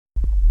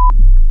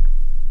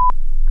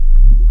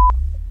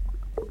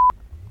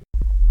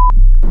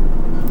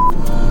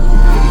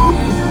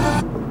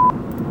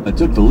I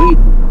took the lead.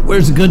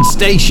 Where's a good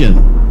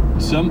station?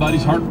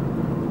 Somebody's heart.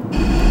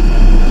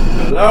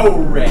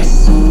 Glory!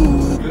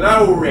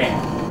 Glory!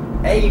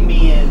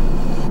 Amen!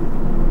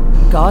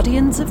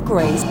 Guardians of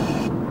Grace.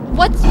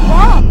 What's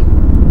wrong?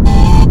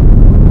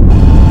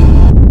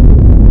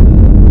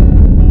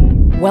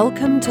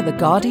 Welcome to the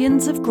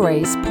Guardians of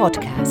Grace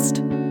podcast.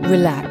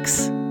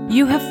 Relax.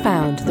 You have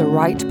found the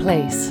right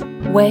place.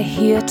 We're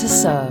here to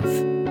serve.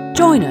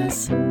 Join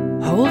us,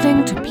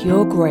 holding to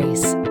pure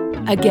grace.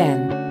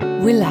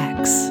 Again,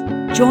 relax.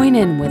 Join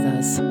in with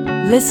us.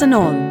 Listen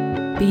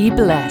on. Be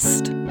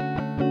blessed.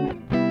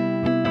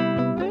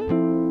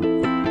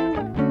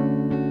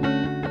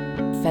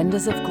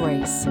 Fenders of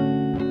Grace.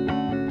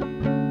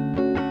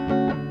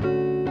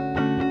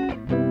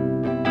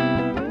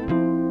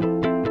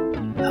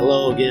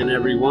 Hello again,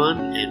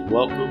 everyone, and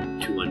welcome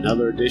to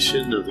another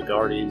edition of the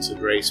Guardians of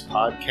Grace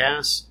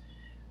podcast.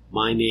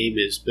 My name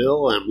is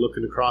Bill. I'm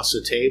looking across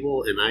the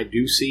table, and I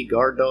do see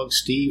guard dog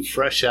Steve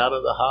fresh out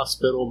of the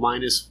hospital,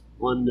 minus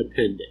one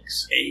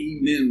appendix.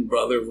 Amen,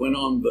 brother. Went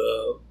on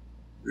the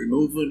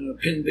remove an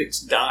appendix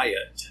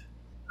diet,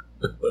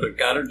 but I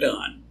got her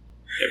done.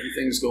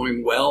 Everything's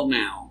going well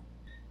now.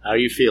 How are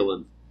you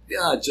feeling?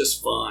 Yeah,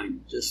 just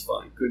fine. Just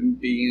fine. Couldn't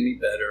be any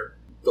better.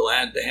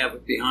 Glad to have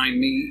it behind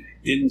me.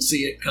 Didn't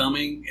see it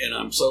coming, and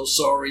I'm so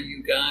sorry,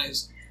 you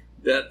guys,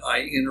 that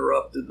I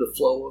interrupted the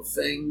flow of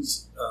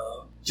things.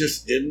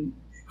 Just didn't.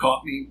 It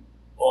caught me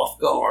off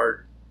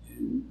guard.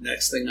 And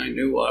next thing I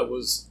knew, I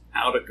was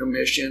out of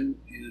commission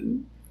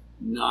and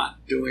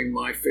not doing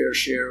my fair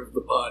share of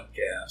the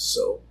podcast.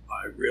 So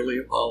I really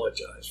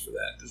apologize for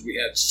that because we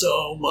had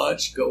so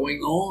much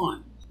going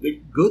on. The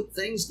good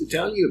things to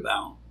tell you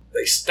about.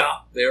 They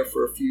stopped there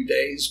for a few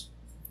days.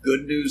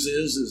 Good news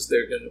is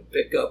they're going to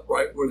pick up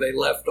right where they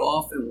left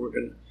off, and we're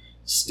going to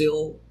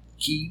still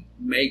keep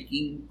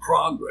making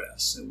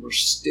progress, and we're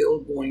still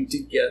going to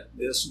get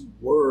this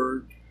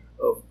word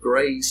of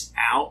grace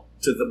out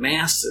to the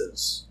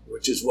masses,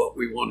 which is what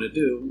we want to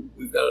do.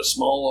 We've got a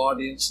small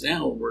audience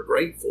now, and we're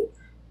grateful,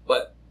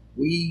 but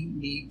we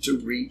need to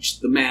reach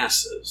the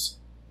masses.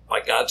 By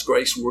God's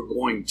grace, we're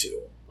going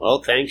to.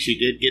 Well, thanks. You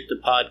did get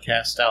the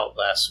podcast out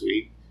last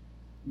week.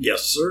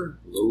 Yes, sir.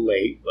 A little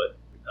late, but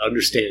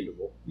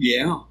understandable.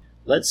 Yeah.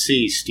 Let's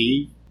see,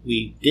 Steve.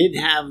 We did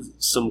have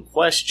some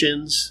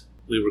questions.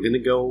 We were going to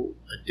go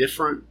a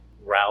different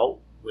route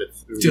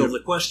with... Till the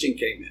question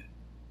came in.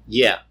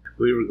 Yeah.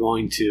 We were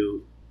going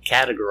to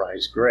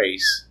categorize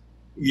grace.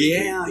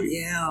 Yeah.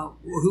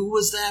 Who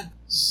was that?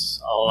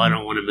 Oh, I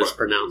don't want to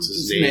mispronounce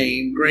his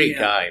name. Great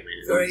guy,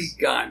 man. Great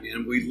guy,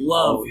 man. We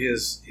love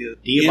his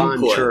Devon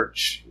input.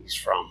 Church he's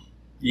from.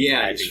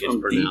 Yeah, he's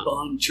from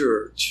Devon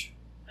Church.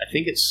 I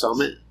think it's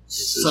Summit.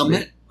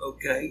 Summit?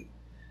 Okay.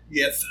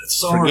 Yeah,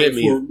 sorry if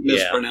we're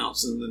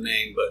mispronouncing the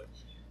name, but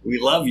we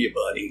love you,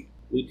 buddy.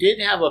 We did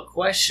have a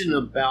question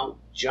about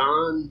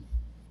John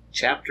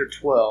chapter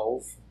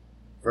 12,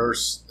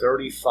 verse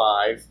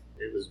 35.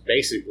 It was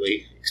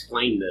basically,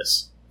 explain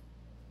this.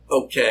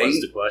 Okay.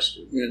 What's the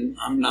question? And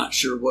I'm not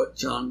sure what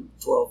John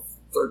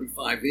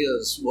 12:35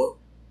 is.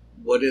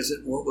 What is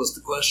it? What was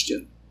the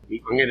question?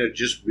 I'm going to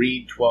just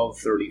read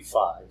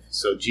 12:35.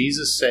 So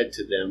Jesus said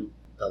to them,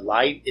 "The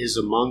light is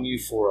among you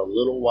for a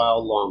little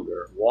while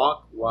longer.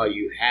 Walk while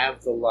you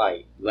have the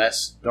light,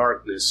 lest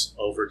darkness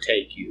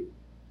overtake you.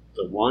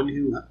 The one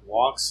who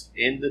walks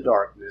in the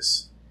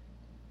darkness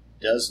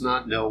does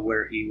not know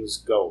where he was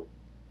going.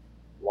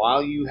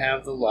 While you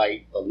have the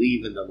light,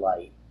 believe in the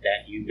light,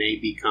 that you may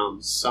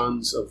become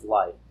sons of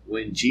light."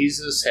 When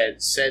Jesus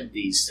had said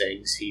these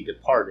things, he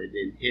departed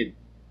and hid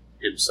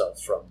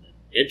himself from them.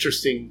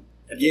 Interesting.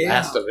 At the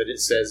last of it, it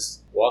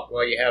says, walk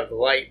while you have the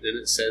light. Then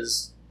it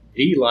says,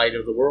 the light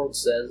of the world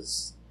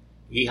says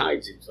he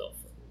hides himself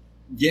from them.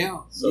 Yeah.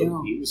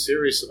 So he was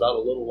serious about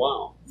a little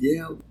while.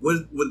 Yeah.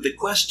 What would the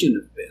question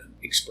have been?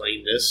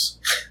 Explain this.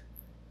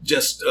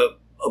 Just a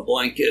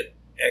blanket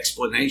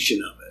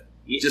explanation of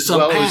it. Just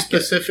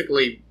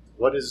specifically,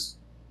 what does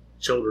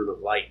children of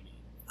light mean?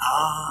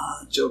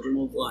 Children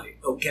of light.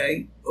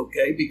 Okay,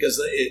 because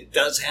it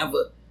does have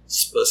a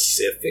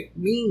specific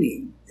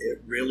meaning.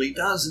 It really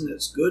does, and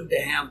it's good to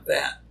have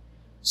that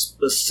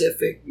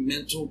specific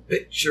mental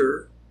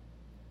picture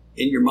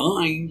in your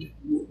mind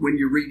when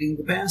you're reading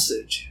the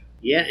passage.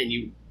 Yeah, and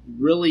you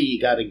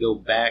got to go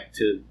back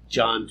to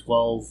John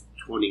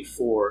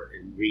 12:24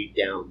 and read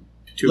down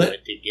to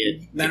it to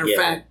get.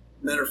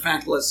 Matter of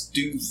fact, let's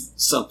do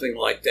something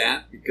like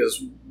that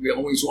because we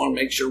always want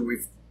to make sure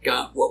we've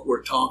got what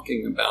we're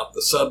talking about,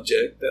 the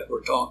subject that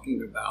we're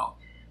talking about,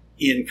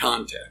 in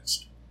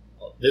context.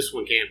 Well, this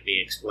one can't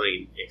be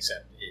explained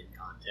except in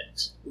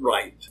context.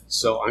 Right.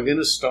 So I'm going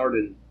to start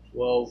in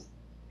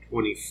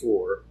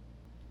 12:24.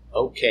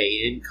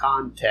 Okay, in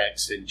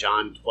context, in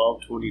John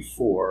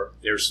 12:24,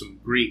 there's some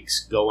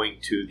Greeks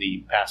going to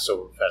the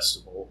Passover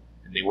festival,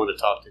 and they want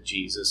to talk to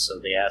Jesus, so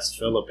they ask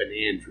Philip and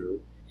Andrew,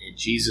 and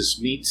Jesus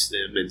meets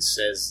them and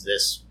says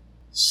this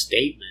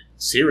statement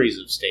series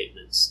of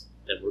statements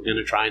that we're going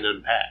to try and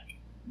unpack.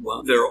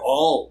 Well, they're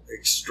all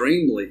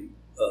extremely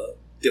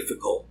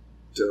difficult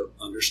to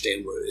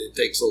understand. It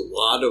takes a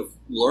lot of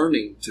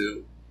learning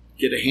to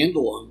get a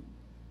handle on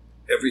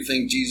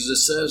everything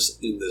Jesus says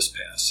in this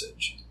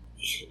passage.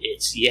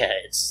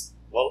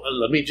 Well,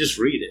 let me just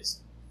read it.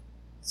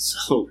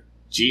 So,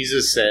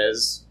 Jesus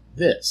says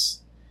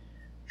this,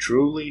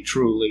 "Truly,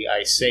 truly,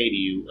 I say to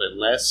you,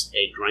 unless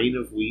a grain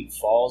of wheat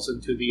falls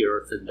into the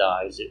earth and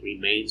dies, it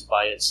remains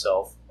by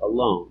itself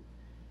alone.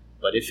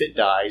 But if it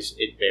dies,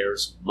 it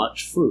bears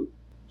much fruit."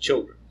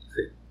 Children,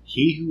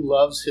 he who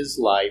loves his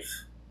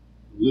life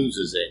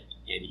loses it,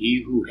 and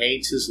he who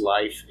hates his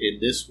life in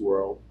this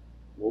world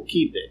will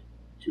keep it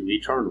to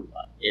eternal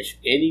life. If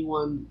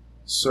anyone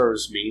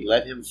serves me,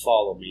 let him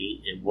follow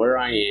me, and where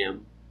I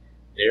am,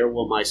 there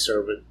will my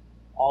servant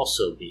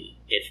also be.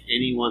 If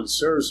anyone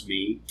serves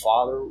me,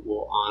 Father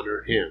will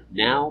honor him.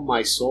 Now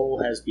my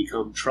soul has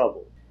become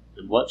troubled,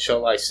 and what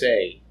shall I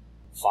say?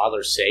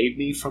 Father, save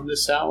me from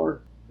this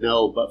hour?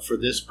 No, but for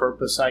this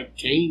purpose I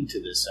came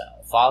to this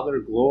hour. Father,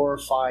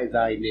 glorify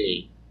thy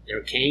name.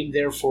 There came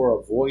therefore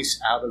a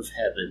voice out of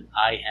heaven.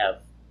 I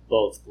have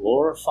both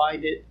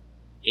glorified it,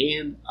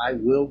 and I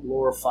will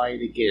glorify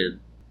it again.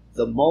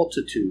 The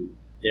multitude,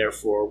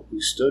 therefore, who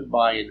stood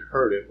by and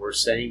heard it were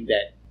saying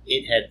that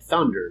it had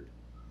thundered.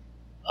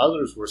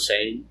 Others were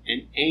saying,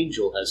 an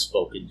angel has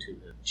spoken to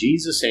him.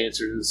 Jesus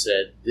answered and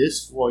said,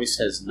 this voice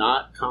has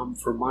not come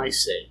for my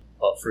sake,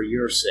 but for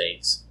your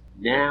sakes.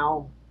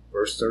 Now,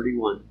 verse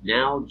 31,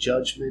 now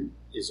judgment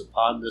is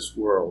upon this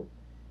world.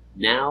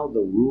 Now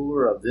the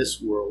ruler of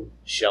this world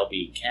shall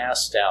be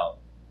cast out.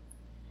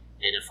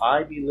 And if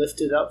I be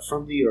lifted up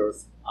from the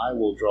earth, I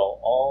will draw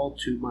all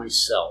to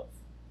myself.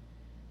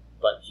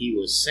 But he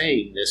was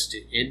saying this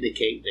to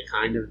indicate the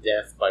kind of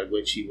death by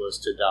which he was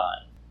to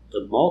die.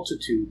 The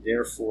multitude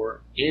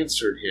therefore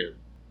answered him,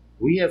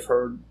 we have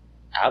heard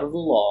out of the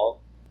law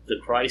the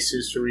Christ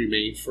is to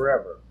remain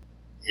forever.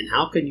 And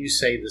how can you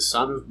say the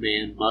Son of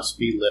Man must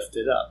be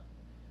lifted up?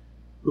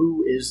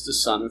 Who is the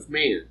Son of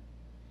Man?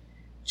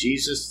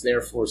 Jesus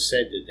therefore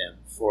said to them,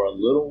 for a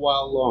little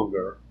while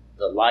longer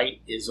the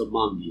light is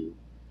among you.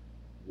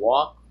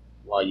 Walk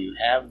while you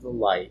have the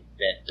light,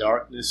 that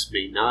darkness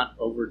may not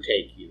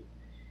overtake you.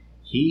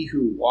 He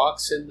who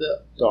walks in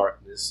the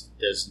darkness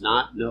does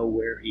not know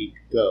where he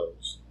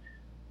goes.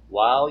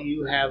 While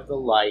you have the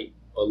light,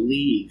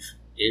 believe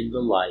in the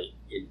light,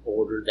 in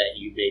order that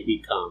you may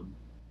become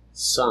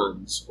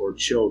sons or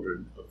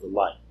children of the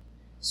light.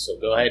 So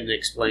go ahead and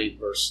explain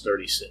verse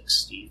 36,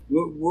 Steve.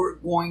 We're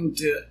going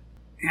to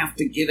have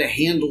to get a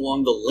handle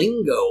on the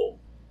lingo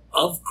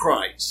of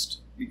Christ,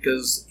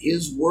 because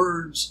his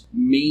words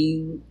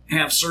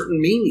have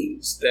certain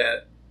meanings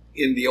that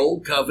in the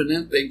old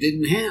covenant they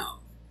didn't have.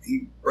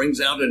 He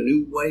brings out a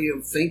new way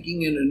of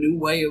thinking and a new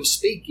way of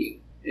speaking.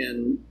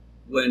 And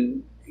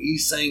when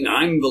he's saying,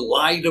 I'm the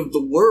light of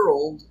the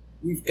world,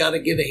 we've got to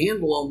get a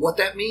handle on what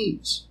that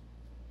means.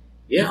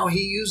 Yeah. How he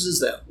uses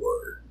that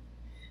word.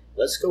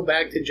 Let's go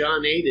back to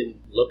John 8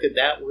 and look at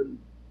that one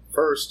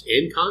first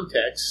in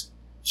context.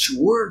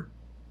 Sure.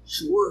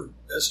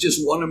 That's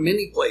just one of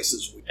many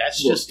places.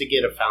 That's just to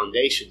get a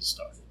foundation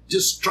started.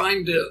 Just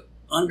trying to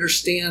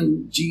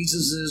understand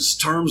Jesus'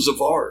 terms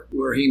of art,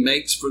 where he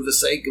makes, for the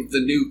sake of the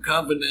new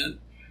covenant,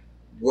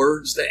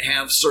 words that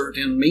have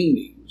certain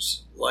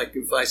meanings. Like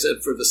if I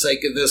said, for the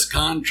sake of this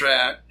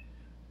contract,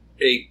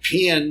 a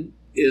pen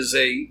is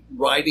a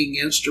writing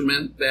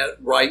instrument that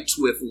writes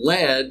with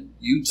lead,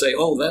 you'd say,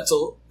 oh, that's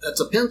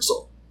a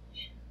pencil.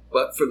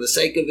 But for the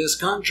sake of this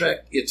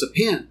contract, it's a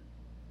pen.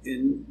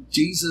 And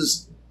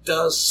Jesus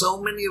does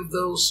so many of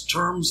those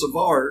terms of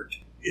art,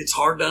 it's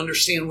hard to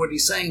understand what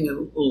he's saying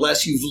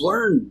unless you've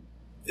learned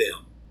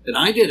them. And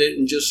I did it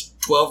in just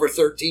 12 or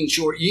 13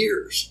 short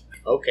years.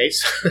 Okay.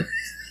 So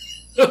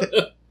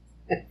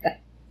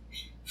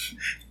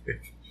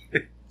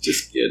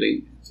just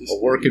kidding. A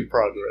work in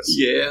progress.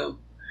 Yeah.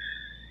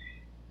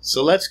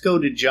 So let's go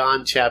to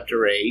John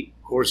chapter 8.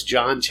 Of course,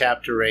 John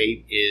chapter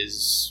 8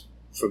 is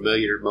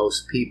familiar to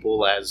most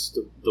people as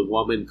the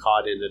woman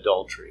caught in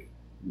adultery,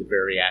 the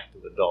very act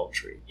of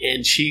adultery.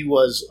 And she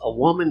was a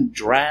woman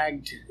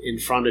dragged in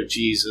front of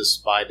Jesus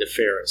by the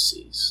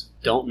Pharisees.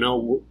 Don't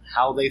know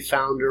how they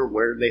found her,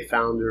 where they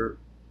found her,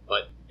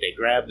 but they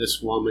grabbed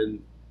this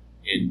woman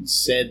and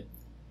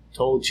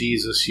told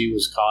Jesus she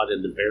was caught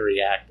in the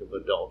very act of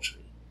adultery.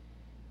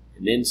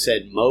 And then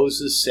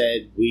Moses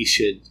said we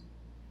should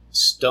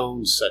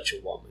stone such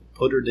a woman,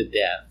 put her to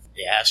death.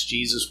 They asked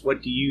Jesus,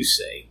 what do you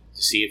say?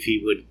 To see if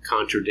he would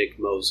contradict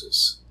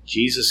Moses.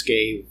 Jesus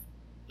gave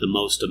the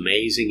most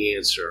amazing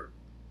answer.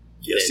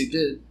 Yes, he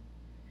did.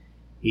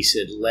 He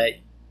said, let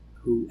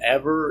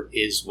whoever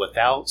is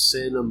without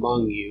sin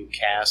among you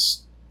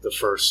cast the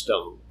first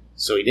stone.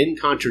 So he didn't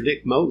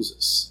contradict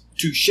Moses.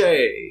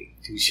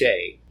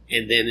 Touché.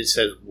 And then it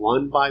says,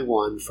 one by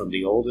one, from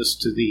the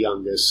oldest to the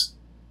youngest,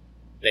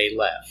 they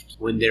left.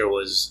 When there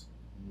was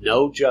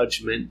no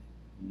judgment,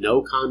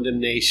 no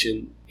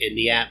condemnation in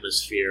the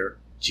atmosphere,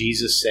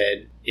 Jesus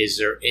said, is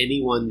there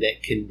anyone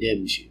that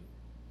condemns you?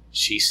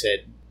 She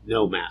said,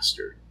 "No,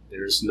 Master,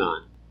 there is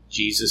none."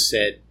 Jesus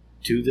said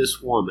to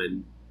this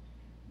woman,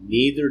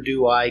 "Neither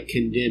do I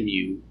condemn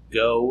you.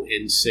 Go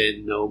and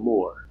sin no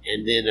more."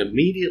 And then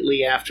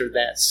immediately after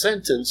that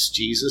sentence,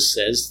 Jesus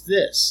says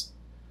this,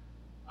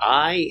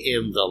 "I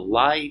am the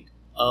light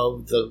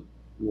of the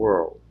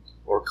world,"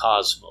 or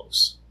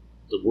cosmos,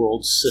 the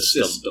world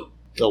system.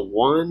 The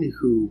one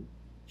who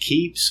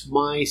keeps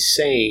my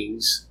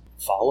sayings,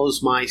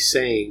 follows my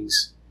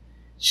sayings,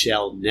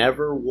 shall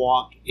never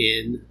walk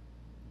in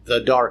the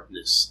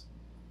darkness.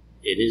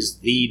 It is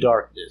the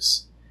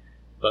darkness,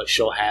 but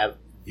shall have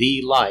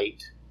the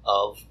light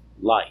of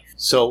life.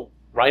 So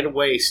right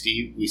away,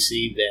 Steve, we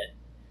see that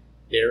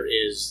there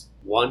is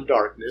one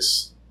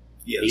darkness,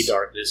 Yes. the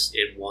darkness,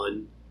 and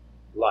one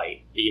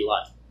light, the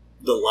light.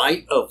 The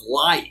light of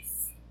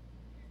life.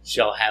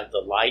 Shall have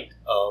the light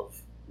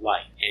of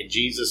life. And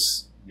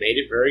Jesus made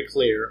it very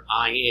clear,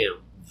 I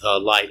am the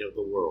light of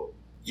the world.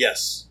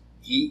 Yes,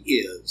 he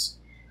is.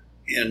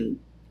 And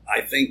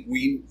I think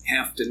we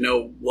have to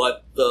know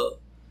what the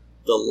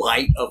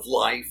light of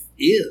life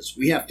is.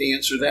 We have to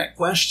answer that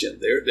question.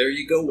 There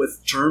you go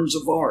with terms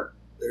of art.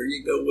 There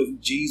you go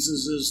with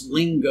Jesus's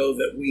lingo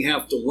that we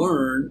have to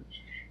learn.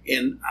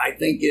 And I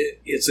think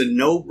it's a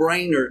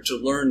no-brainer to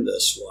learn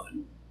this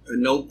one. A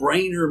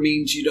no-brainer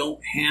means you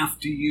don't have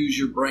to use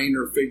your brain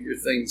or figure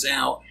things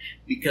out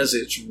because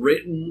it's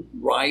written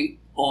right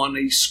on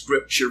a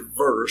scripture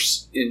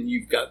verse, and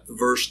you've got the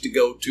verse to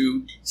go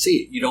to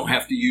see it. You don't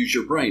have to use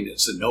your brain.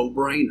 It's a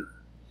no-brainer.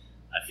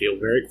 I feel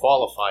very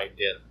qualified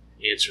to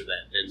answer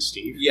that then,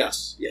 Steve.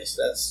 Yes,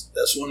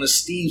 that's one of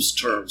Steve's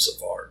terms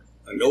of art.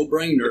 A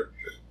no-brainer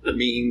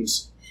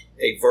means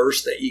a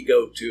verse that you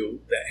go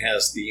to that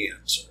has the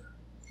answer.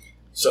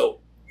 So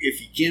if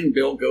you can,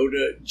 Bill, go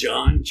to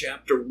John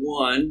chapter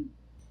 1,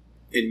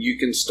 and you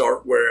can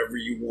start wherever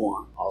you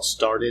want. I'll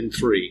start in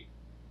 3.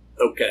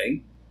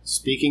 Okay.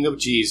 Speaking of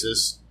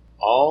Jesus,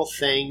 all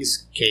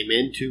things came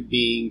into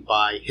being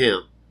by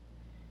him,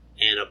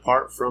 and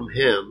apart from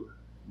him,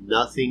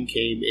 nothing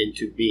came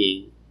into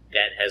being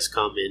that has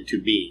come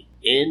into being.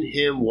 In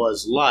him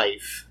was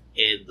life,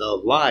 and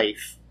the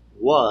life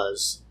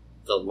was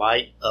the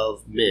light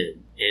of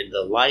men. And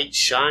the light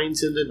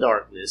shines in the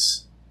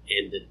darkness,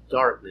 and the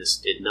darkness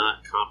did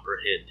not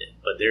comprehend it.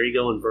 But there you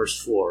go in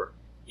verse 4.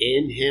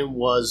 In him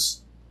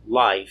was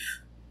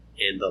life,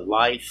 and the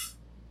life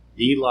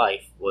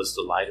was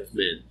the light of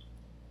men.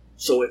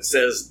 So it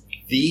says,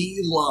 the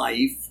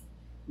life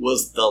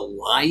was the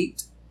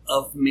light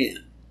of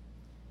men.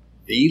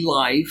 The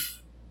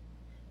life,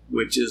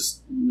 which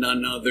is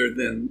none other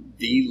than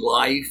the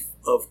life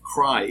of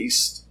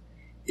Christ,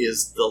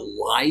 is the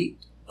light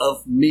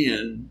of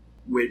men,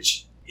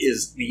 which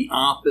is the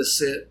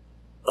opposite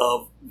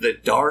of the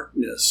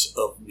darkness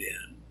of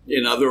men.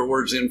 In other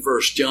words, in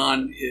 1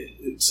 John,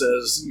 it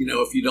says,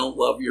 if you don't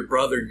love your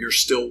brother, you're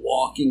still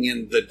walking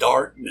in the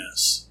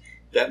darkness.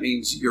 That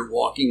means you're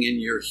walking in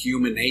your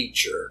human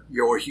nature.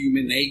 Your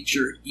human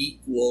nature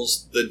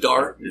equals the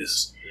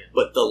darkness.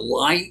 But the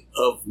light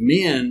of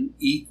men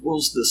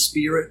equals the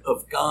Spirit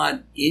of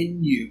God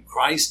in you,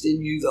 Christ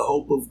in you, the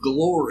hope of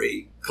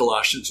glory,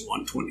 Colossians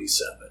 1:27.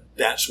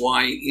 That's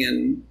why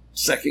in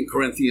 2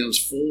 Corinthians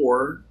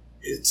 4,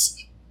 it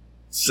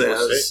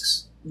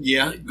says...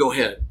 Yeah, go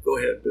ahead. Go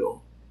ahead,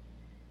 Bill.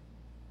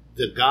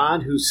 The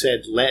God who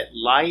said, "Let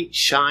light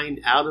shine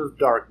out of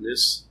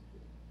darkness,"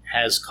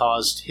 has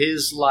caused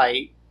his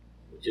light,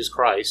 which is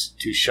Christ,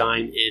 to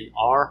shine in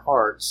our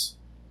hearts,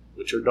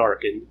 which are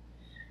darkened,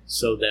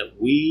 so that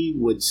we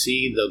would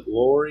see the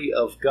glory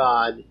of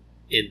God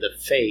in the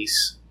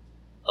face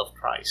of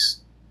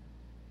Christ.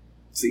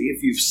 See,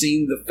 if you've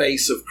seen the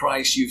face of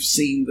Christ, you've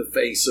seen the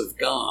face of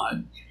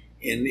God.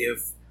 And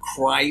if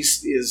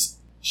Christ is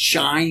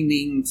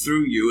shining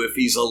through you, if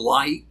he's a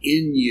light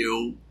in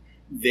you,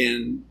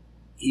 then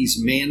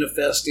he's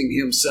manifesting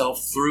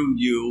himself through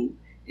you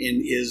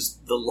and is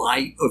the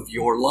light of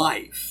your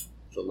life.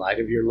 The light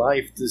of your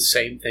life, the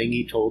same thing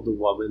he told the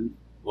woman,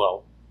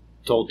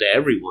 told to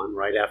everyone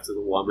right after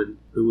the woman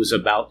who was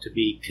about to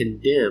be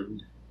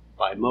condemned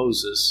by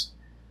Moses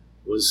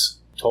was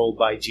told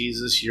by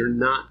Jesus, "You're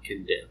not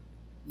condemned."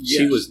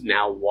 Yes. She was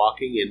now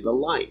walking in the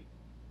light.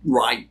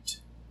 Right.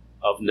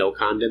 Of no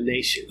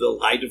condemnation. The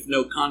light of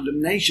no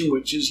condemnation,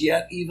 which is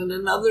yet even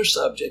another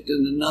subject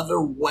and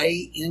another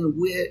way in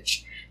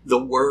which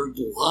the word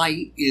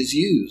light is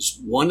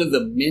used. One of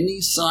the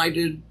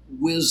many-sided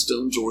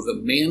wisdoms or the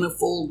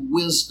manifold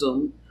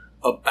wisdom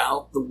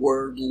about the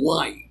word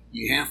light.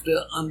 You have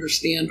to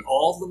understand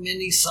all the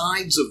many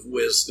sides of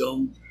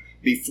wisdom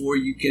before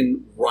you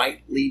can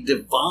rightly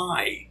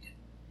divide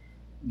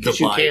the Bible.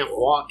 You can't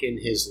walk in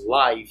his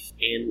life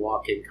and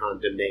walk in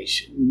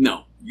condemnation.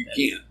 No, you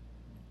can't.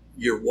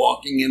 You're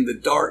walking in the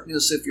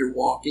darkness if you're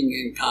walking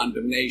in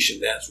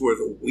condemnation. That's where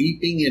the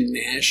weeping and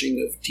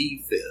gnashing of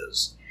teeth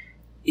is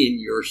in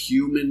your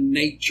human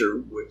nature,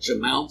 which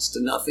amounts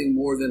to nothing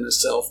more than a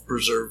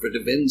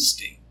self-preservative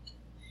instinct.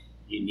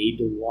 You need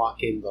to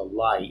walk in the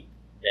light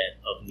that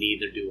of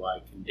neither do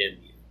I condemn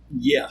you.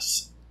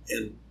 Yes,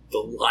 and the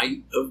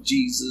light of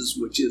Jesus,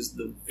 which is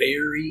the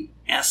very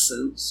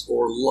essence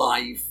or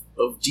life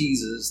of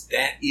Jesus.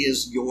 That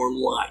is your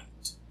light.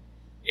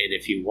 And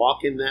if you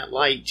walk in that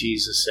light,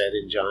 Jesus said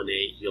in John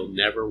 8, you'll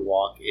never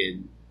walk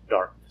in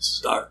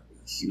darkness.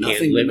 Darkness. You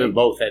can't live in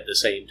both at the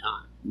same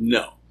time.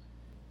 No.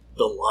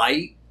 The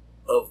light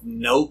of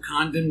no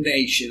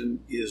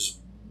condemnation is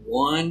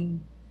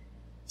one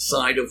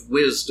side of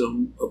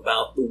wisdom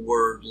about the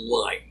word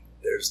light.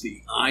 There's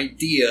the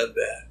idea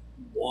that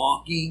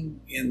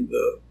walking in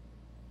the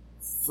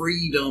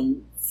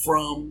freedom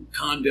from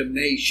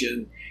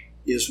condemnation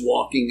is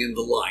walking in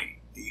the light.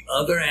 The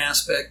other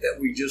aspect that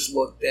we just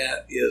looked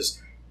at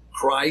is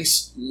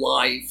Christ's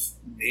life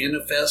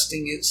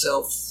manifesting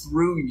itself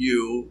through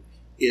you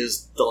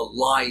is the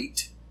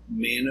light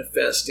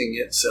manifesting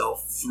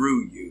itself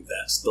through you.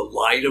 That's the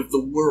light of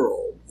the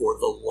world, or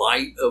the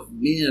light of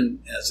men,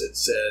 as it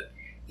said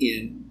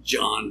in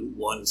John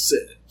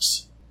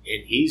 1:6.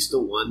 And he's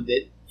the one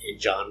that, in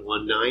John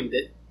 1:9,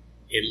 that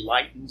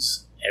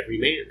enlightens every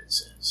man, it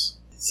says.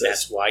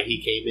 That's why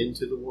he came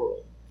into the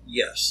world.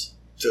 Yes,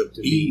 to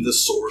be the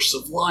source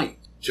of light.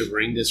 To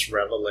bring this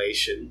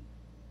revelation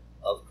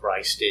of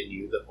Christ in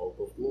you, the hope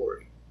of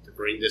glory. To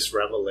bring this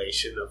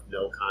revelation of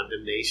no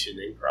condemnation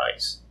in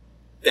Christ.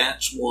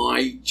 That's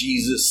why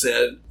Jesus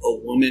said a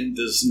woman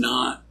does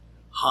not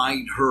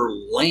hide her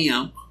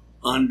lamp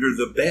under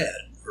the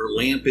bed. Her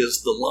lamp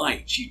is the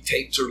light. She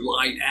takes her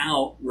light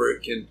out where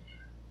it can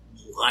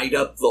light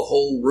up the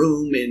whole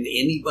room and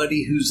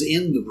anybody who's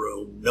in the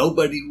room.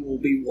 Nobody will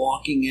be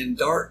walking in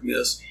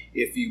darkness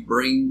if you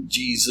bring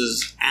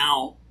Jesus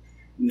out.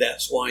 And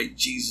that's why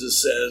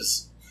Jesus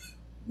says,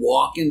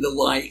 walk in the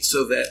light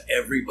so that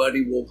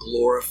everybody will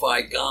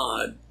glorify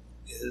God.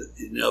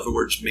 In other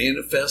words,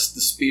 manifest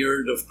the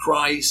Spirit of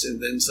Christ and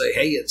then say,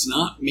 hey, it's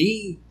not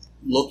me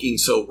looking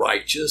so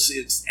righteous.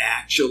 It's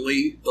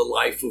actually the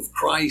life of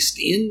Christ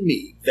in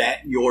me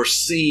that you're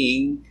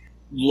seeing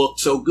look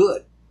so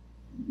good.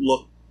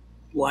 Look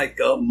like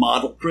a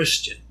model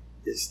Christian.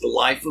 It's the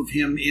life of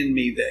Him in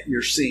me that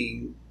you're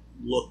seeing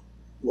look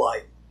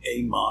like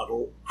a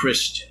model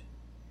Christian.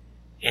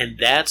 And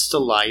that's the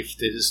life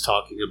that is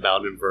talking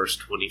about in verse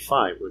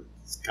 25.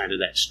 It's kind of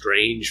that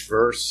strange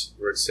verse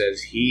where it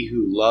says, he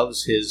who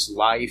loves his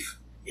life,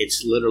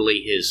 it's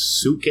literally his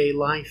suke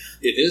life.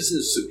 It is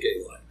his suke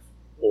life.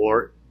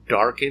 Or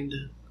darkened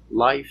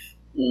life,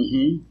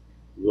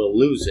 will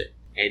lose it.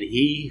 And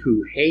he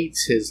who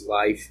hates his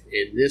life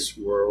in this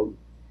world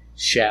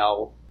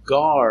shall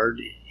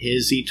guard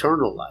his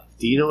eternal life.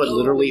 Do you know it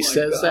literally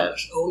says that?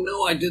 Oh,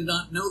 no, I did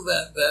not know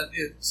that. That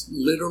it's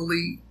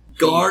literally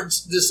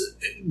guards this.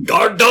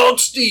 Guard dog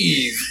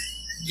Steve.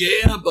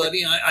 Yeah,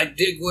 buddy, I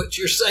dig what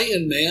you're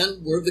saying,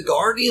 man. We're the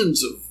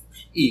guardians of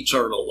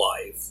eternal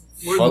life.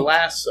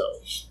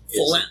 Phalasso.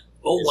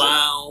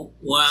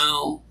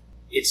 Wow.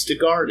 It's to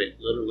guard it,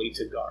 literally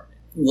to guard it.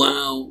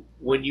 Wow.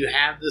 When you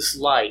have this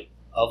light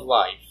of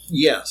life,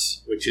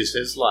 yes, which is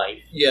his life,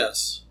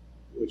 yes,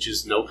 which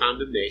is no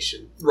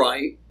condemnation,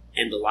 right,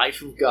 and the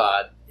life of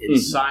God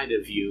inside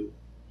of you,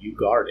 you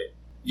guard it.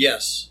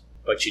 Yes.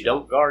 But you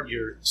don't guard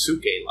your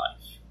suke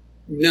life.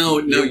 No,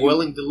 you're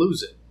willing to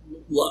lose it.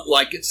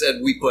 Like it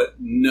said, we put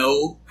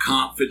no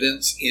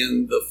confidence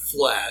in the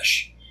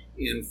flesh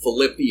in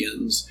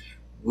Philippians.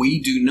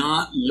 We do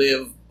not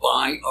live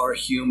by our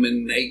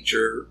human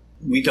nature.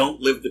 We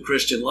don't live the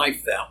Christian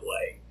life that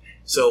way.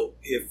 So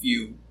if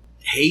you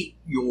hate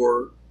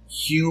your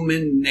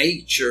human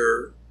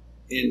nature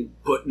and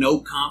put no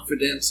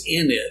confidence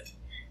in it,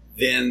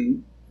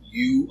 then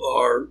you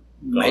are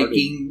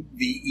making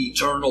the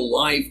eternal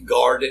life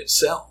guard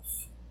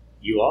itself.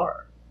 You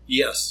are.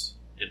 Yes.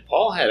 And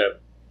Paul had a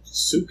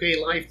suke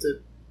life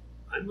that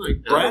I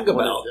might brag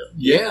about.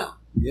 Yeah.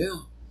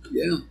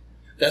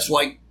 That's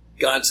why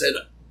God said,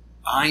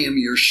 I am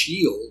your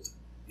shield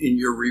in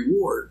your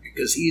reward,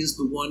 because He is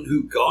the one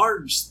who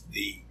guards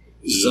the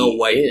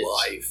Zoe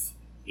life.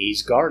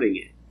 He's guarding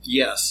it.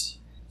 Yes.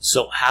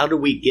 So how do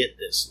we get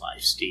this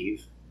life,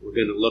 Steve? We're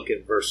going to look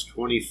at verse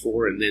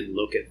 24 and then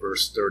look at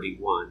verse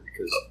 31,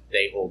 because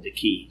they hold the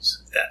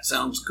keys. That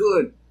sounds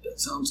good.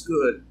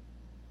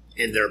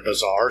 And they're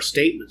bizarre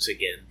statements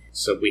again.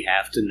 So we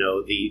have to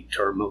know the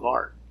term of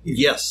art.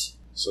 Yes.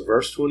 So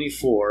verse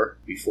 24,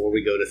 before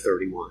we go to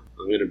 31.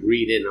 I'm going to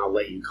read it and I'll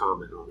let you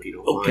comment on it if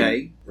you don't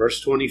mind.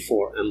 Verse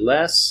 24.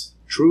 Unless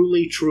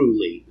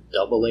truly,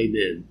 double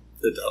amen.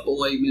 The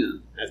double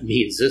amen. That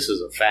means this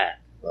is a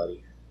fact,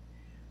 buddy.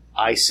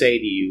 I say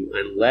to you,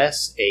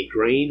 unless a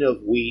grain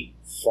of wheat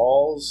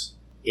falls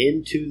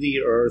into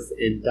the earth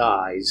and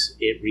dies,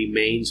 it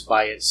remains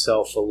by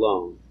itself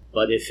alone.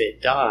 But if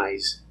it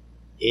dies,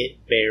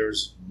 it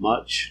bears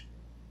much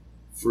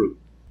fruit.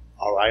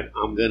 All right,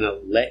 I'm going to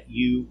let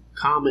you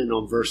comment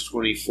on verse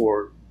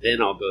 24,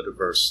 then I'll go to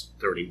verse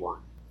 31.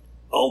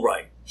 All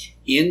right.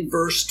 In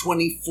verse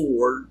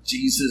 24,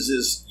 Jesus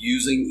is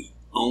using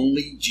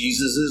only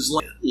Jesus'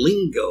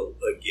 lingo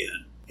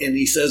again. And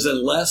he says,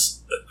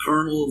 unless a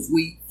kernel of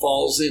wheat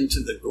falls into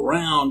the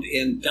ground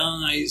and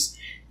dies,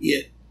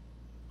 it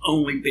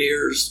only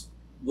bears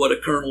what a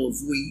kernel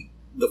of wheat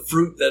the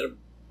fruit that a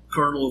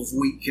kernel of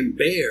wheat can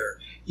bear.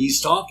 He's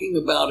talking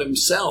about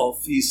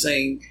himself. He's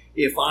saying,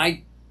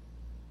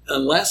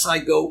 unless I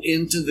go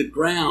into the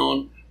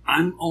ground,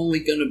 I'm only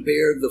going to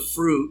bear the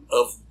fruit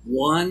of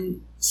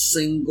one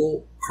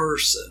single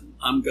person.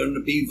 I'm going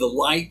to be the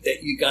light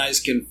that you guys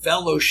can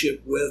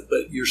fellowship with,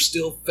 but you're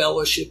still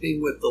fellowshipping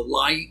with the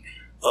light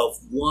of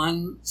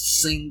one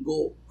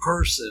single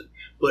person.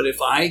 But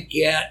if I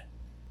get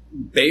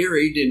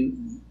buried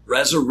and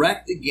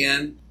resurrect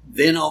again,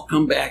 then I'll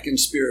come back in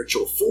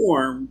spiritual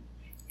form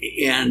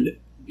and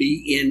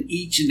be in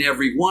each and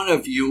every one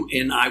of you,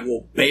 and I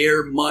will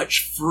bear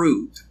much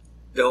fruit.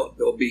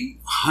 There'll be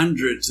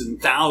hundreds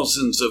and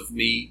thousands of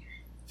me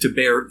to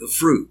bear the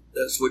fruit.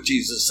 That's what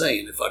Jesus is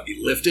saying. If I be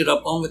lifted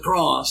up on the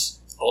cross,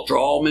 I'll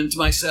draw them into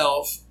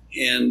myself,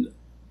 and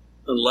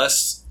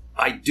unless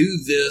I do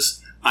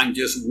this, I'm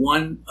just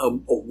a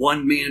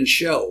one-man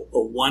show,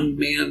 a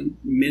one-man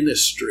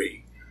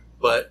ministry.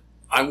 But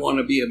I want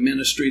to be a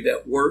ministry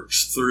that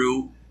works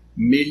through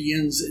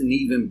millions and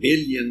even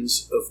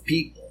billions of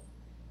people.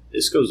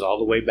 This goes all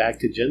the way back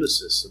to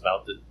Genesis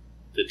about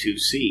the two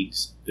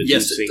seeds, the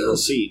Yes, two it single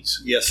does.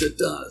 seeds. Yes, it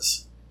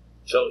does.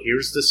 So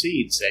here's the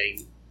seed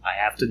saying, I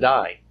have to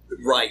die,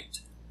 Right.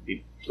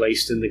 be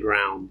placed in the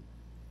ground,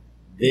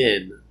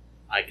 then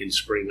I can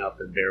spring up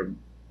and bear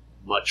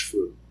much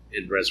fruit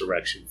in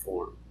resurrection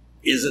form.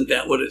 Isn't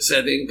that what it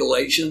said in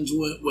Galatians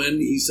when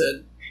he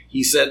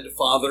said to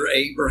Father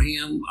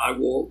Abraham, I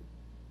will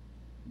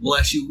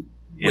bless you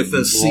with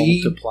a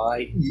seed?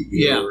 Multiply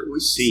your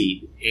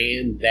seed.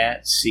 And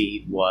that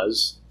seed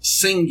was?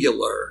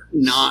 Singular,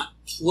 not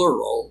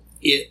plural.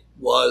 It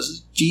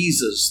was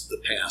Jesus,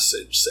 the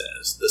passage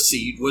says. The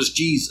seed was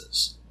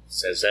Jesus.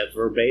 Says that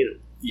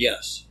verbatim.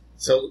 Yes.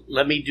 So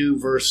let me do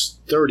verse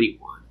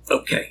 31.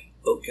 Okay.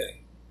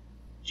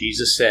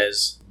 Jesus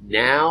says,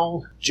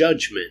 now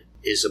judgment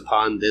is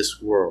upon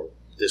this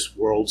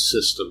world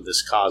system,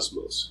 this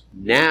cosmos.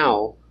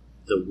 Now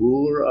the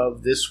ruler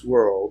of this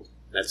world,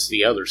 that's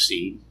the other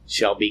seed,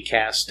 shall be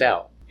cast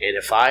out. And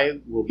if I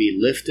will be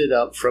lifted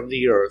up from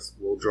the earth,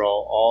 will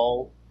draw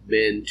all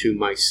men to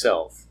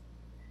myself.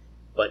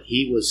 But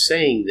he was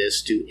saying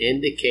this to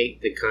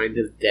indicate the kind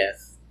of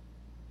death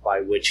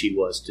by which he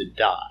was to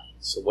die.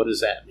 So what does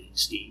that mean,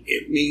 Steve?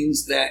 It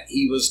means that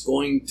he was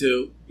going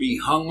to be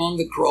hung on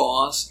the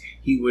cross.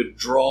 He would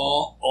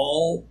draw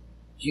all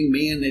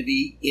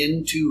humanity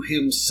into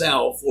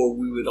himself, or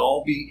we would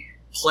all be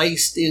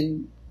placed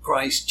in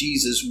Christ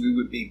Jesus. We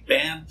would be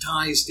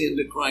baptized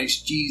into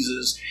Christ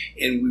Jesus,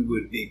 and we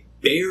would be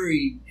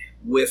buried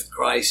with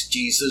Christ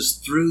Jesus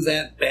through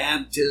that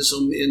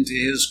baptism into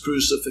his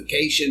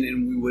crucifixion,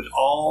 and we would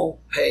all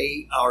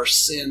pay our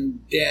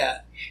sin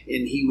debt,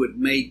 and he would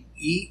make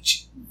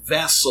each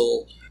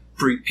vessel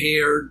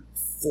prepared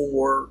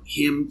for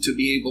him to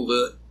be able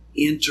to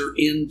enter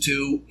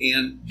into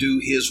and do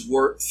his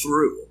work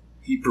through.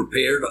 He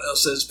prepared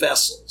us as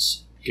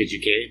vessels. Because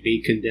you can't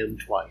be condemned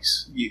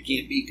twice. You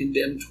can't be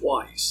condemned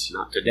twice.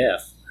 Not to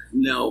death.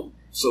 No.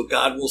 So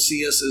God will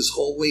see us as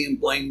holy and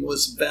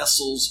blameless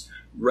vessels,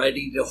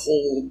 ready to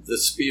hold the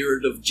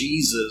Spirit of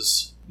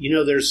Jesus. You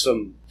know, there's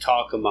some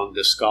talk among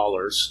the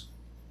scholars,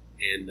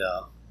 and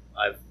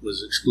I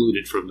was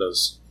excluded from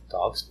those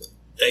talks. But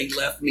They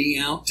left me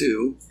out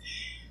too.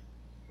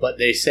 But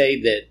they say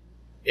that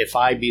if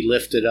I be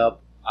lifted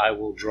up, I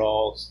will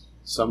draw.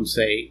 Some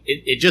say,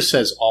 it just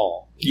says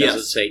all. It Yes.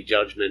 doesn't say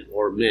judgment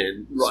or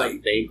men. Right.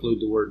 Some, they include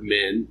the word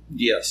men,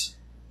 Yes.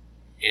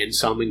 and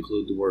some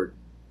include the word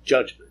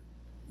judgment.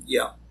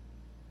 Yeah.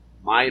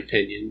 My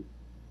opinion,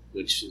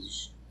 which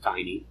is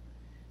tiny,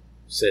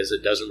 says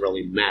it doesn't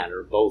really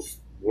matter. Both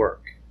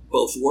work.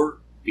 Both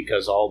work.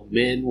 Because all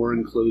men were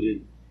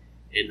included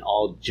and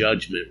all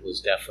judgment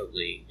was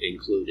definitely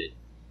included.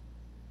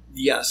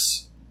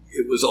 Yes.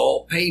 It was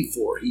all paid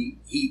for.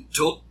 He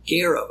took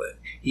care of it.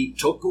 He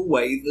took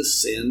away the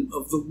sin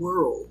of the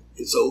world.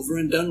 It's over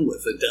and done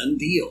with. A done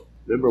deal.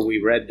 Remember, we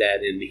read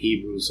that in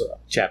Hebrews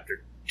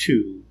chapter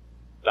 2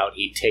 about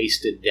he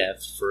tasted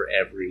death for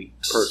every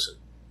person.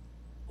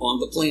 On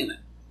the planet.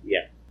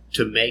 Yeah.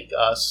 To make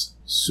us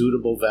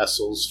suitable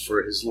vessels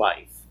for his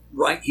life.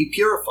 Right. He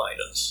purified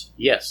us.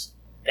 Yes.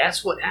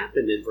 That's what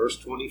happened in verse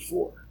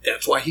 24.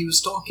 That's why he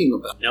was talking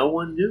about. No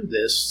one knew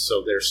this,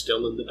 so they're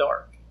still in the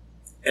dark.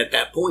 At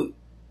that point,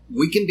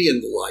 we can be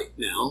in the light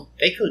now.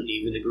 They couldn't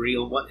even agree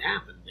on what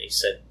happened. They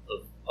said,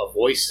 a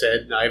voice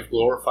said, I've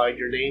glorified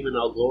your name and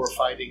I'll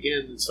glorify it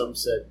again. And some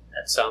said,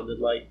 that sounded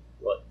like,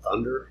 what,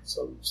 thunder?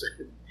 Some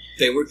said.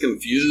 They were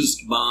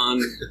confused,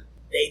 Bon.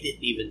 They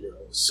didn't even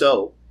know.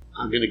 So,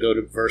 I'm going to go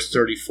to verse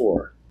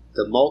 34.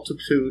 The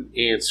multitude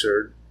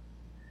answered,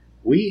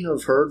 we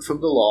have heard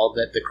from the law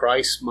that the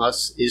Christ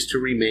is to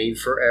remain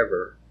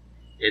forever.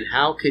 And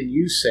how can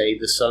you say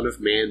the Son of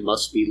Man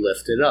must be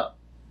lifted up?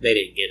 They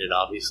didn't get it,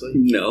 obviously.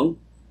 No.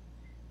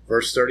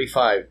 Verse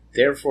 35,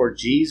 therefore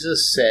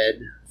Jesus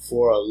said,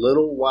 for a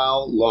little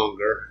while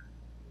longer,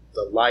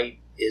 the light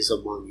is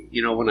among you.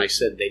 You know, when I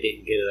said they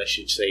didn't get it, I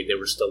should say they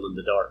were still in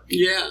the dark.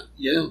 Yeah.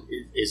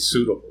 It's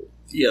suitable.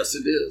 Yes,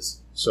 it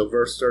is. So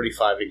verse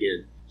 35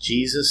 again,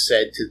 Jesus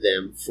said to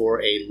them,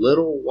 "For a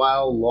little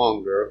while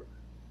longer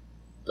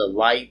the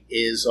light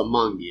is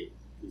among you."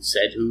 He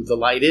said who the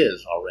light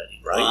is already,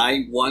 right?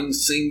 I, one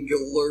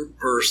singular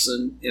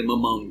person, am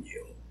among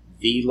you.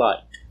 The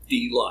light.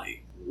 The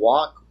light.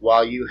 Walk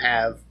while you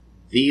have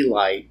the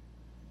light,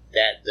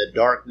 that the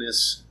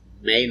darkness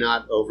may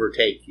not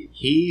overtake you.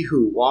 He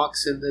who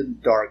walks in the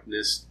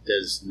darkness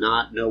does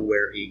not know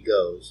where he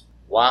goes.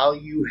 While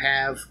you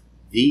have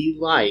the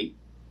light,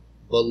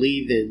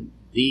 believe in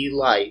the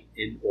light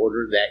in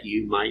order that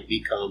you might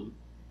become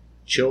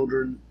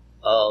children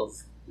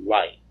of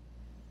light.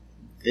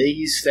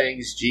 These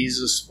things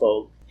Jesus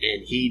spoke,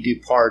 and he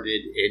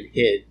departed and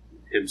hid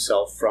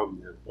himself from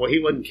them. Well, he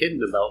wasn't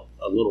kidding about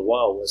a little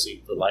while, was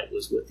he? The light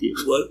was with you.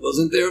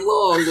 Wasn't there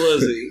long,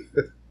 was he?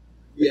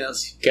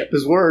 Yes. Kept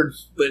his word.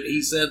 But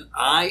he said,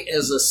 I,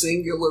 as a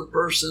singular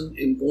person,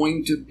 am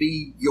going to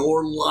be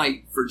your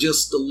light for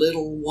just a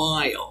little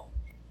while.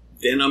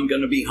 Then I'm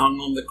going to be hung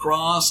on the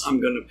cross.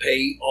 I'm going to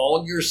pay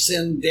all your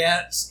sin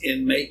debts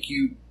and make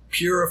you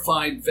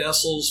purified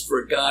vessels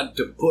for God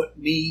to put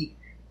me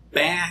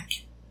back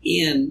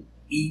in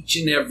each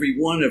and every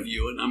one of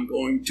you. And I'm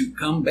going to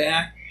come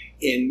back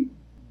and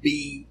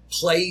be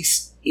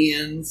placed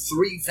in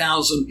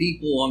 3,000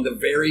 people on the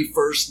very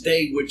first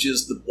day, which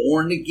is the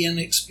born again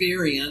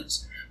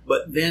experience.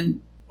 But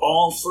then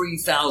all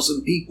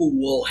 3,000 people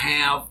will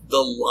have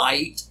the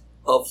light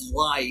of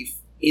life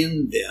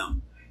in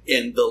them.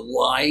 And the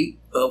light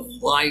of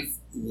life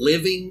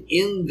living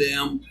in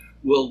them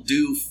will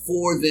do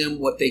for them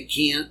what they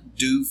can't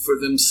do for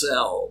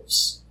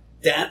themselves.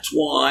 That's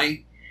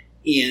why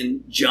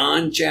in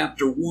John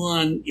chapter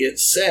 1 it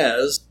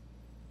says,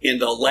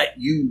 and I'll let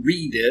you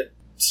read it,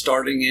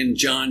 starting in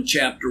John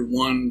chapter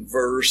 1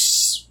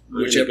 verse... I'm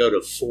going to go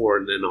to 4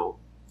 and then I'll...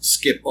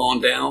 skip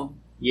on down?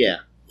 Yeah.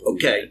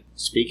 Okay.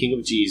 Speaking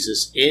of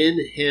Jesus,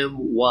 in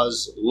him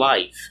was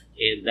life,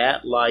 and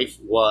that life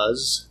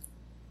was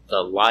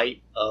the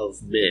light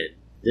of men.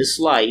 This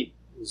light,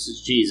 this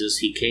is Jesus,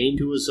 he came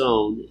to his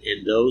own,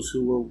 and those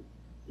who were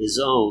his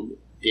own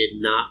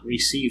did not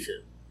receive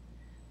him.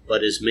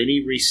 But as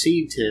many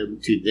received him,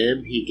 to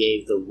them he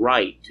gave the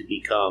right to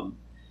become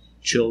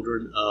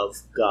children of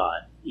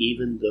God,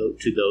 even though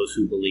to those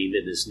who believe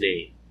in his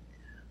name,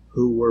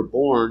 who were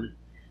born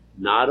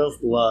not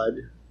of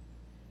blood,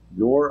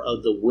 nor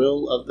of the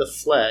will of the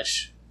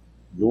flesh,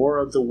 nor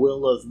of the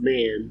will of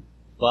man,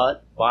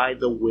 but by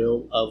the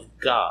will of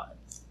God.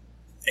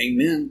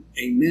 Amen.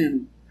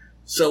 Amen.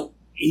 So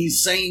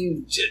he's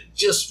saying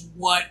just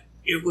what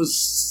it was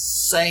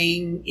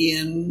saying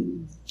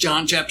in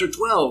John chapter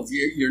 12.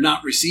 You're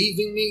not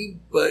receiving me,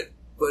 but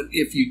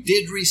if you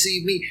did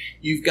receive me,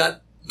 you've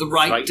got the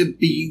right to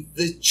be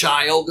the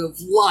child of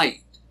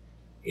light.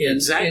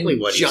 Exactly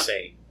what he's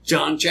saying.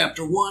 John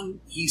chapter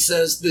 1, he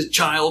says the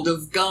child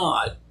of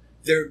God.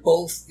 They're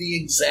both the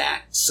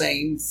exact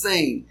same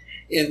thing.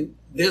 And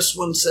this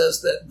one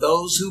says that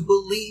those who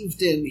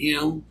believed in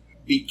him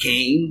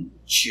became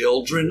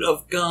children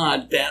of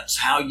God. That's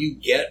how you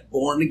get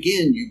born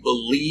again. You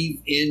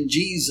believe in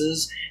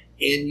Jesus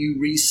and you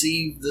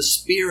receive the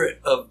Spirit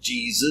of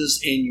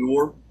Jesus and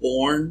you're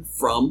born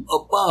from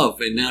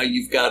above. And now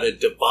you've got a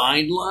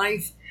divine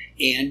life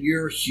and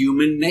your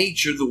human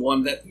nature, the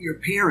one that your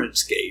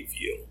parents gave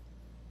you.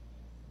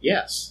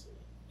 Yes.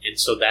 And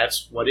so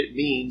that's what it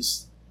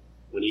means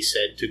when he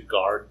said to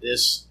guard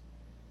this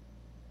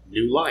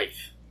new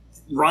life.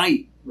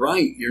 Right.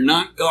 You're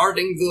not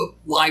guarding the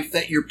life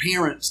that your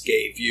parents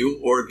gave you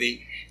or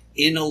the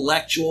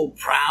intellectual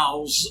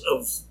prowess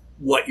of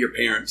what your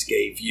parents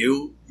gave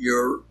you.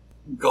 You're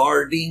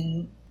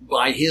guarding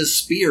by his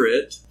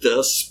Spirit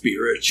the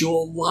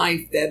spiritual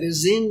life that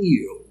is in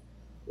you,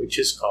 which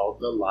is called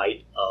the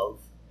light of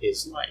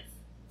his life.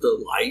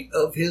 The light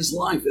of his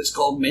life. It's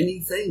called many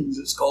things.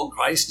 It's called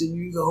Christ in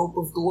you, the hope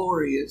of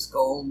glory. It's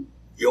called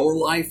your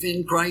life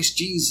in Christ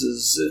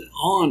Jesus.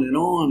 On and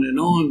on and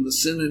on the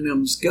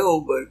synonyms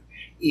go. But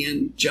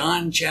in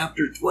John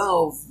chapter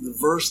 12, the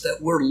verse that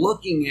we're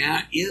looking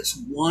at, it's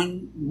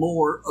one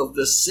more of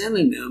the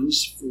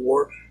synonyms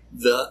for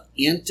the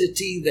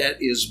entity that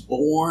is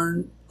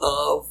born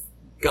of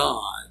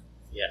God.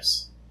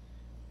 Yes.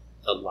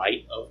 The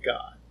light of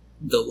God.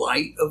 The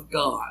light of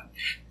God.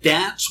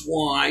 That's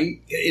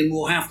why, and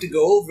we'll have to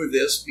go over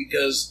this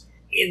because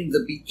in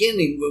the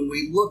beginning, when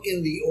we look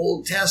in the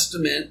Old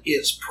Testament,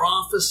 it's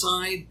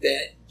prophesied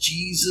that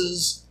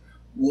Jesus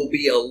will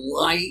be a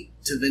light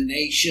to the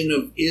nation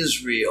of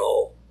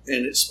Israel.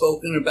 And it's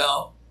spoken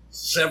about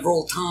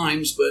several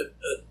times, but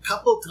a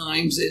couple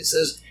times it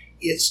says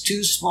it's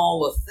too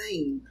small a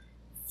thing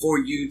for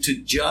you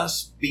to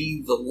just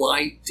be the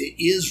light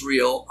to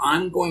Israel.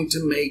 I'm going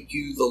to make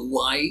you the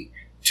light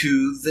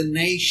to the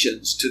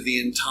nations, to the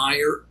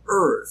entire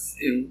earth.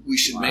 And we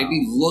should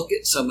maybe look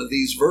at some of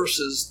these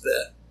verses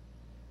that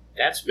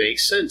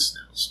makes sense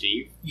now,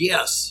 Steve.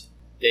 Yes.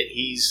 That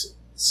he's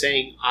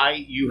saying,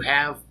 you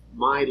have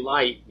my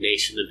light,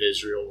 nation of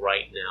Israel,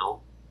 right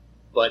now,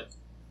 but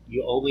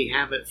you only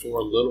have it for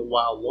a little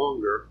while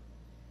longer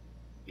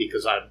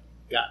because I've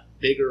got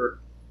bigger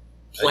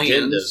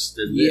agendas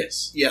than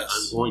this. Yes.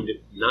 I'm going to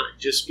not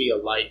just be a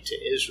light to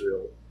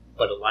Israel,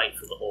 but a light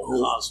for the whole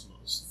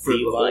cosmos. For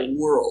the light. whole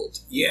world.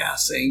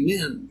 Yes,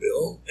 amen,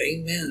 Bill.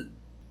 Amen.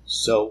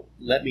 So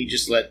let me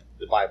just let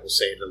the Bible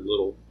say it a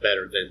little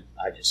better than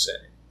I just said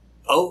it.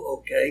 Oh,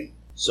 okay.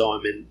 So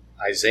I'm in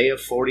Isaiah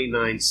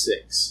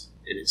 49:6,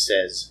 and it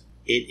says,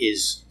 it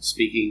is,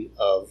 speaking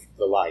of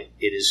the light,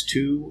 it is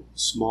too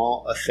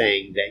small a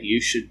thing that you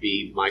should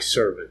be my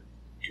servant,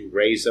 to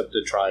raise up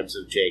the tribes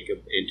of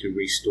Jacob and to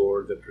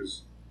restore the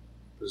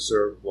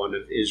preserved one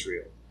of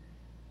Israel.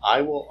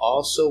 I will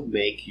also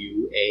make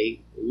you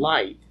a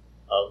light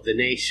of the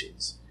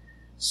nations,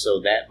 so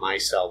that my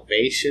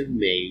salvation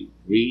may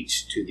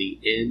reach to the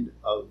end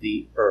of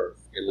the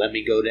earth. And let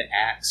me go to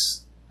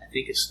Acts, I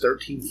think it's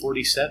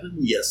 13:47.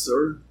 Yes,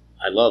 sir.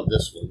 I love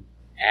this one.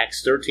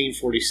 Acts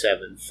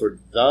 13:47. For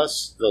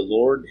thus the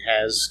Lord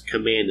has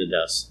commanded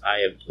us, I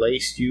have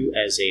placed you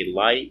as a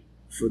light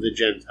for the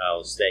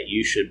Gentiles, that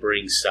you should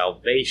bring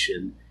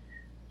salvation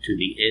to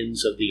the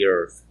ends of the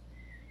earth.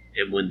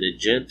 And when the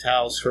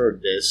Gentiles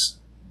heard this,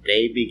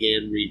 they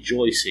began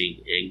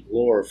rejoicing and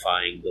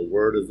glorifying the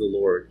word of the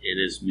Lord, and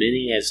as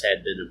many as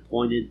had been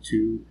appointed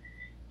to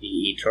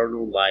the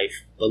eternal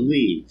life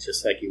believed,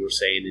 just like you were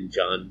saying in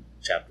John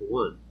chapter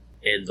 1.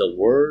 And the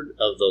word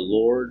of the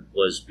Lord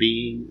was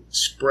being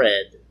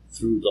spread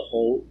through the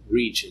whole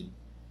region,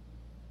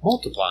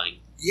 multiplying.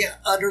 Yeah,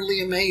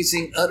 utterly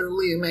amazing,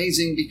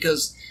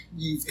 because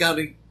you've got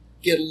to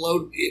get a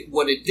load.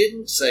 What it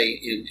didn't say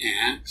in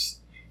Acts,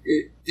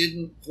 it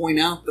didn't point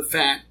out the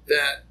fact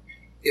that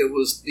it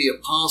was the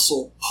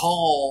Apostle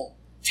Paul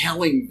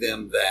telling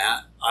them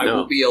that I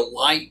will be a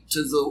light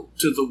to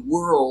the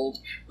world,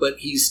 but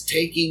he's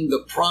taking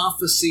the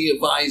prophecy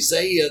of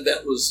Isaiah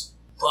that was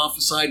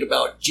prophesied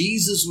about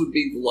Jesus would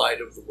be the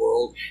light of the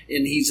world,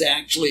 and he's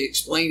actually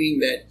explaining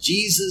that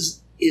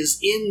Jesus is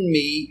in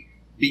me,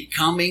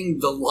 becoming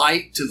the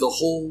light to the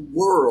whole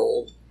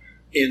world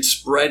and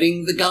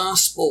spreading the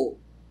gospel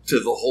to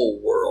the whole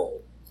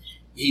world.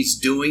 He's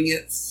doing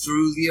it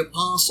through the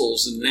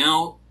apostles, and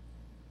now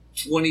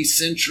 20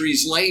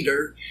 centuries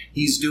later,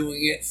 he's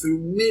doing it through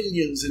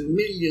millions and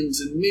millions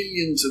and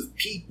millions of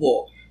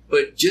people.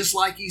 But just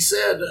like he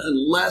said,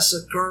 unless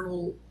a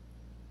kernel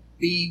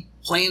be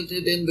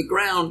planted in the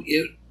ground,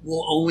 it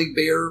will only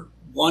bear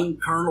one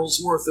kernel's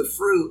worth of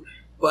fruit.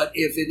 But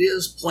if it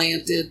is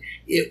planted,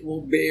 it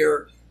will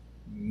bear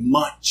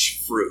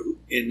much fruit.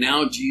 And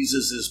now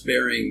Jesus is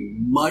bearing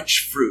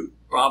much fruit,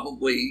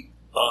 probably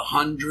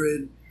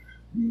 100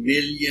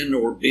 million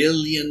or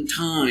billion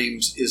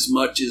times as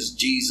much as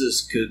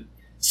Jesus could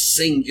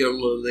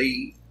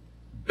singularly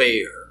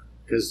bear.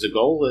 Because the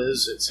goal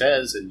is, it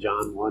says in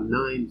John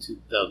 1:9, to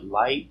the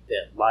light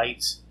that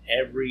lights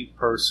every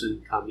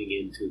person coming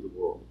into the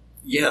world.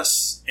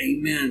 Yes,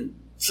 amen.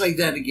 Say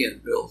that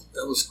again, Bill.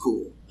 That was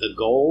cool. The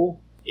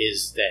goal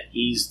is that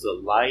he's the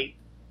light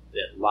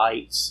that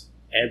lights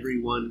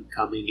everyone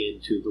coming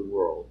into the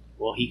world.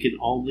 Well, he can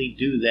only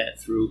do that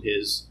through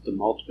the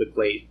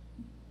multiplication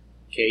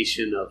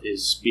of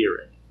his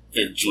spirit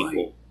in That's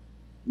people. right.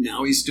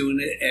 Now he's doing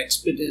it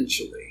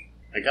exponentially.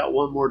 I got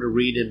one more to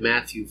read in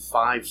Matthew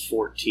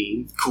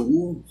 5:14.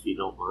 Cool. If you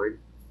don't mind.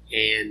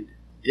 And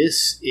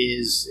this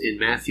is in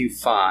Matthew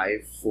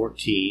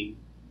 5:14.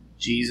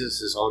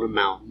 Jesus is on a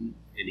mountain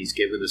and he's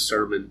given a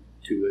sermon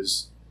to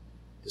his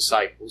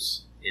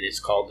disciples, and it's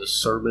called the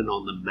Sermon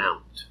on the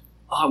Mount.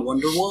 I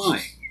wonder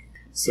why.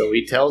 So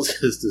he tells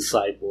his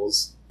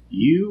disciples,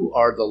 you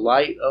are the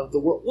light of the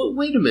world. Well,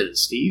 wait a minute,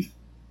 Steve.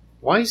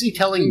 Why is he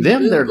telling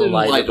them they're the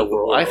light of the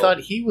world? I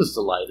thought he was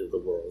the light of the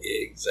world.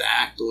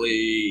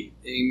 Exactly.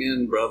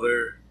 Amen,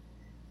 brother.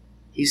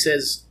 He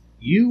says,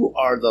 you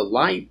are the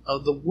light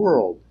of the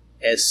world.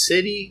 As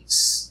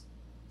cities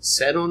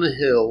set on a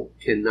hill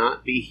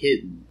cannot be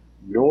hidden,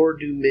 nor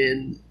do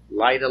men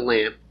light a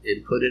lamp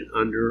and put it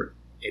under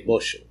a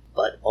bushel,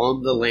 but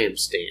on the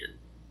lampstand,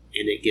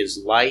 and it gives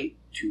light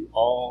to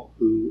all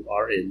who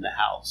are in the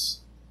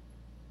house.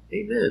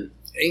 Amen.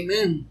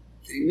 Amen.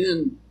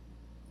 Amen.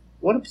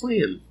 What a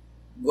plan.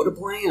 What a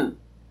plan.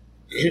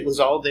 It was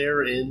all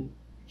there in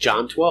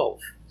John 12.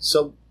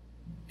 So,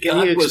 can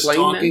God you was explain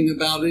talking that?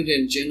 about it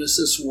in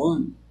Genesis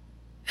 1.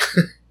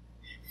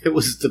 It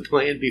was the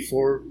plan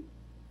before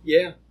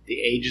Yeah.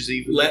 the ages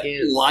even Let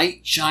began.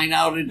 light shine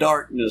out of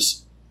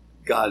darkness,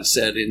 God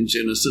said in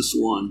Genesis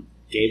 1.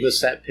 Gave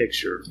us that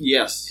picture,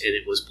 Yes. and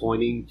it was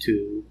pointing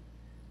to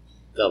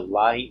the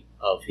light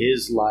of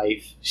his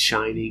life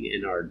shining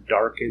in our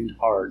darkened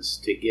hearts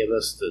to give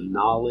us the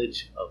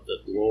knowledge of the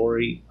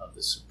glory of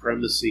the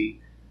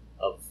supremacy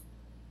of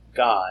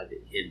God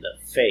in the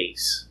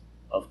face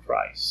of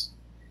Christ.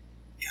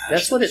 Gosh,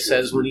 That's what it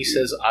says when he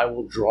says, I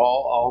will draw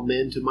all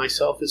men to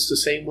myself. It's the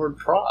same word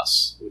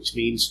pros, which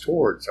means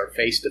towards, or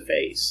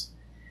face-to-face.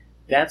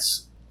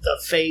 That's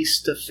the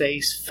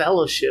face-to-face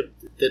fellowship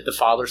that the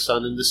Father,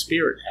 Son, and the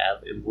Spirit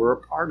have, and we're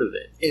a part of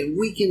it. And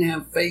we can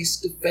have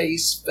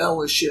face-to-face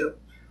fellowship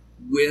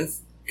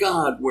with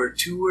God, where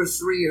 2 or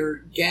 3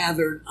 are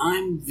gathered,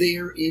 I'm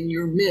there in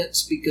your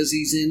midst, because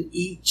he's in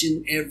each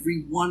and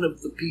every one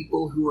of the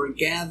people who are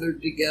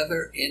gathered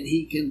together, and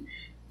he can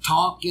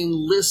talk and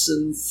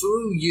listen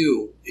through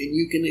you, and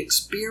you can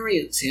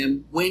experience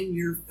him when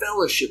you're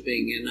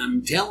fellowshipping. And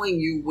I'm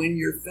telling you, when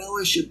you're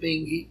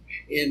fellowshipping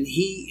and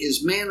he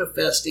is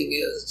manifesting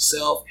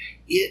itself,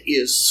 it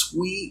is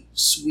sweet,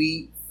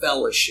 sweet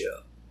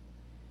fellowship.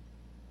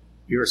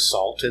 You're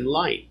salt and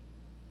light.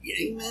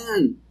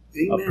 Amen.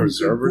 Amen. A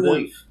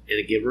preservative and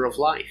a giver of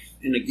life.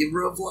 And a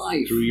giver of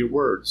life. Through your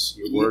words.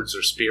 Your words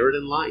are spirit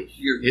and life.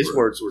 His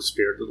words were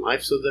spirit and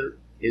life, so they're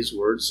his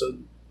words, so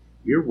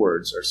your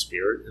words are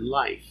spirit and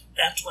life.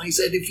 That's why he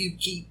said, if you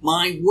keep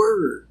my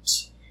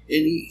words.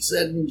 And he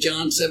said in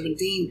John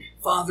 17,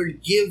 Father,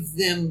 give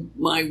them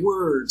my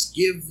words.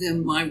 Give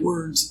them my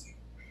words.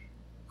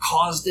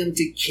 Cause them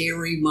to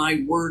carry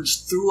my words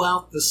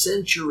throughout the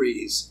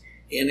centuries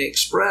and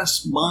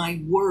express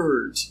my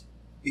words,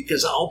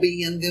 because I'll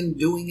be in them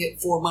doing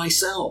it for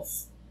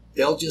myself.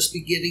 They'll just be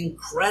getting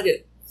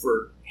credit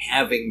for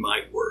having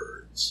my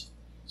words.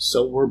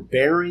 So we're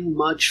bearing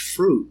much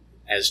fruit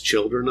as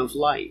children of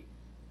light.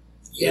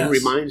 Yes. It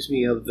reminds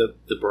me of the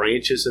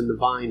branches and the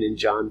vine in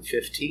John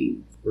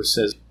 15, where it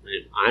says,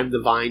 I'm the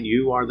vine,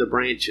 you are the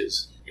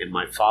branches, and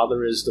my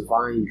Father is the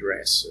vine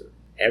dresser.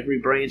 Every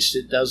branch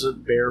that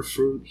doesn't bear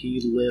fruit,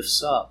 he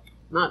lifts up.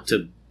 Not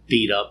to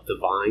beat up the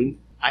vine.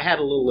 I had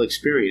a little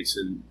experience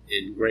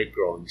in grape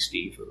growing,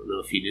 Steve. I don't know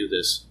if you knew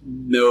this.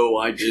 No,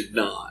 I did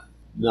not.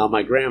 Now,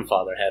 my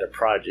grandfather had a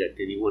project,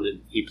 and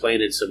he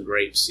planted some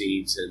grape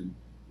seeds, and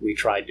we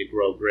tried to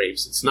grow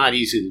grapes. It's not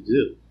easy to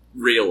do.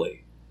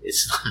 Really?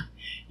 It's not.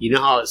 You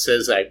know how it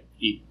says that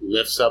he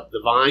lifts up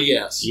the vine?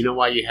 Yes. You know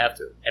why you have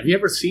to? Have you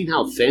ever seen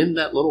how thin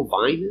that little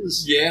vine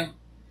is? Yeah.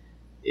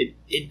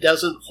 It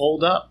doesn't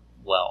hold up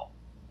well.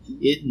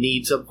 It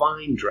needs a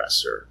vine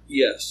dresser.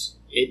 Yes.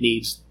 It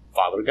needs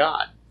Father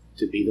God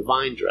to be the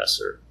vine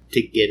dresser,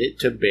 to get it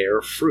to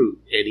bear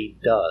fruit, and he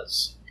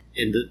does.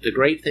 And the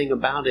great thing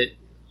about it,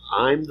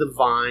 I'm the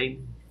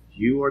vine,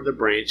 you are the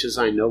branches.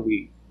 I know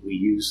we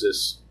use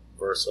this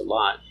verse a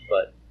lot,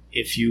 but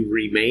if you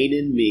remain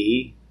in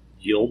me,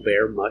 you'll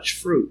bear much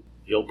fruit.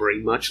 You'll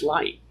bring much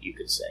light, you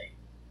could say.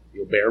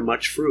 You'll bear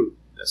much fruit.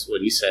 That's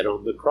what he said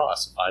on the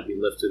cross. If I be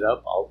lifted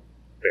up, I'll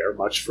bear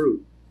much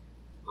fruit.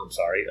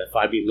 If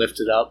I be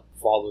lifted up,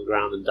 fall to the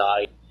ground and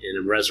die, and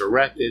am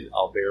resurrected,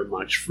 I'll bear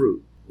much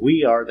fruit.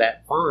 We are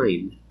that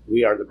vine.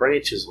 We are the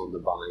branches on the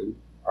vine.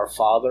 Our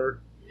Father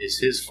is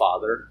his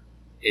Father,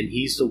 and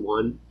he's the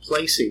one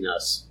placing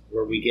us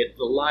where we get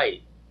the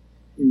light,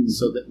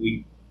 so that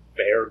we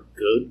bear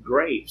good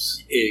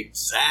grapes.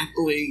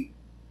 Exactly.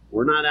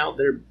 We're not out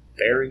there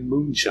bearing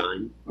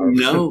moonshine. Or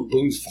No.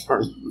 Boone's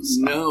Farm.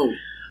 No.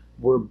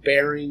 We're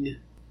bearing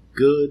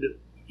good.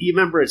 You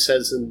remember it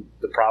says in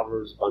the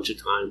Proverbs a bunch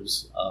of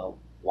times,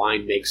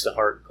 wine makes the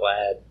heart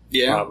glad.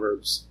 Yeah.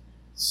 Proverbs.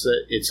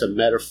 It's a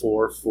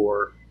metaphor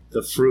for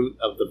the fruit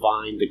of the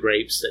vine, the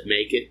grapes that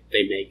make it.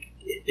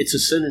 It's a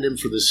synonym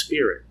for the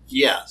Spirit.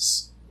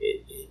 Yes.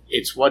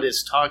 It's what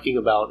it's talking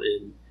about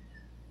in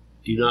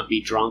do not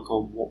be drunk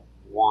on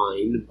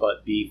wine,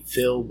 but be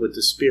filled with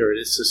the Spirit.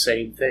 It's the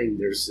same thing.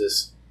 There's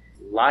this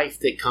life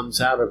that comes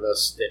out of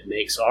us that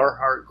makes our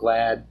heart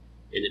glad,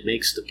 and it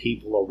makes the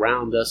people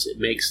around us, it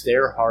makes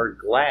their heart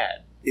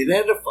glad. It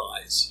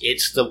edifies.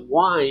 It's the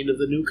wine of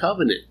the new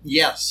covenant.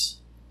 Yes.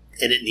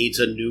 And it needs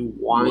a new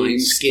wine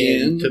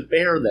skin to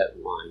bear that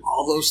wine.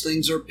 All those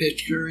things are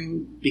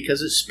picturing.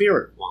 Because it's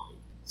spirit wine.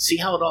 See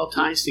how it all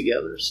ties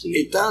together,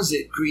 Steve? It does.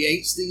 It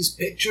creates these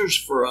pictures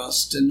for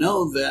us to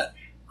know that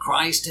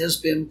Christ has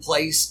been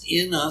placed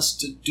in us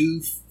to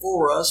do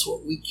for us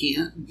what we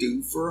can't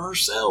do for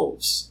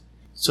ourselves.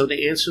 So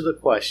to answer the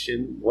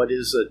question, what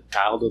is a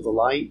child of the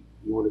light?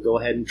 You want to go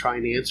ahead and try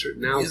and answer it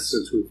now, Yes.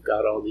 since we've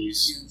got all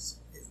these... Yes.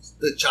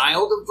 The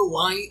child of the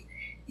light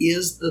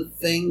is the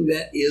thing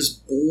that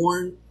is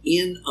born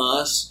in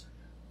us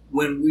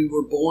when we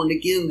were born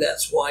again.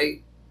 That's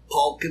why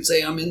Paul could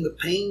say, I'm in the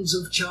pains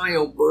of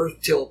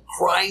childbirth till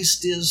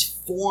Christ is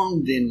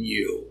formed in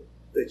you.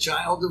 The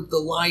child of the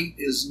light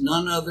is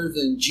none other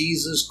than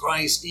Jesus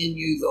Christ in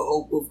you, the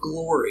hope of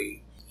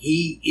glory.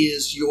 He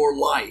is your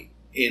light,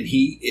 and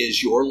he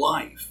is your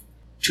life.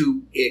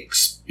 To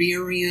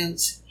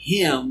experience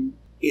him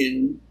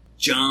in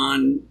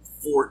John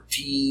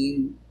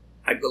 14,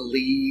 I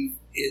believe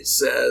it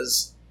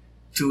says,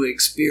 to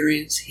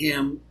experience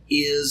him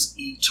is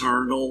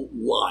eternal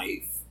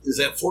life. Is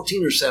that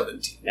 14 or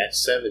 17?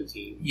 That's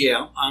 17.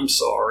 Yeah, I'm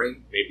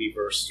sorry. Maybe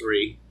verse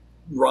 3.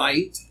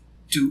 Right.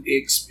 To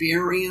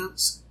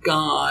experience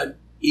God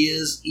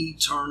is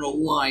eternal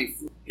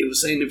life. It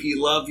was saying if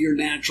you love your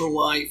natural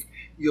life,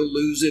 you'll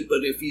lose it.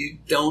 But if you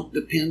don't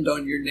depend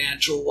on your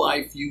natural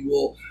life, you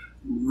will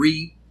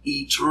reap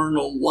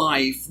eternal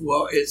life.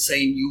 Well, it's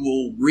saying you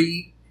will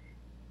reap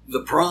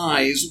the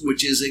prize,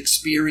 which is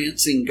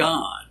experiencing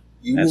God.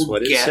 You That's will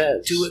what it get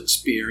says. to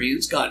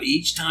experience God.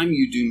 Each time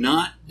you do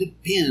not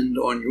depend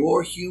on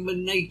your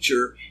human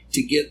nature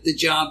to get the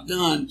job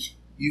done,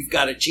 you've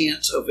got a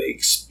chance of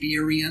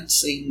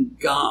experiencing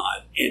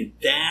God. And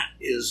that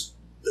is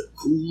the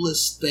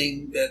coolest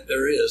thing that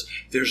there is.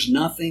 There's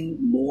nothing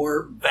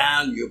more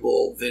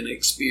valuable than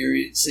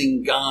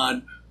experiencing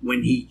God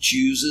when He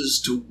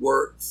chooses to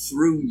work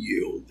through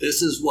you.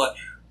 This is what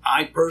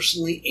I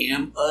personally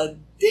am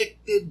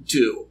addicted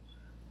to.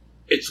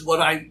 It's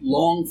what I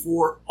long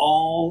for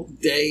all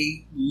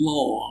day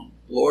long.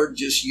 Lord,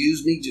 just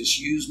use me, just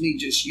use me,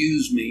 just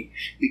use me.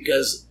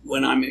 Because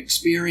when I'm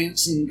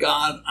experiencing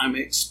God, I'm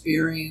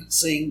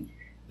experiencing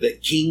the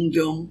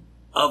kingdom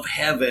of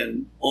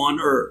heaven on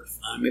earth.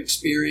 I'm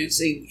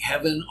experiencing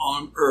heaven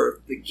on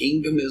earth. The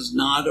kingdom is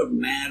not a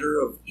matter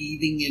of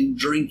eating and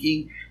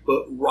drinking,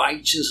 but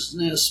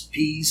righteousness,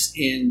 peace,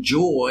 and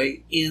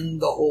joy in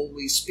the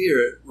Holy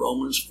Spirit.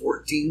 Romans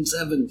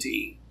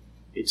 14:17.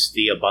 It's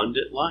the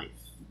abundant life.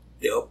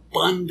 The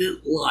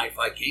abundant life.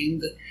 I came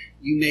that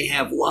you may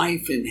have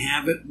life and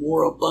have it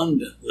more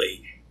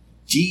abundantly.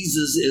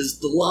 Jesus is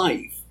the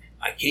life.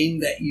 I came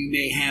that you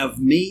may have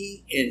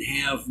me and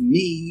have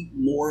me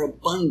more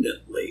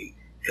abundantly.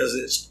 Because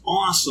it's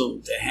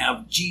awesome to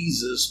have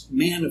Jesus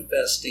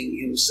manifesting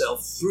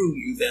Himself through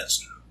you.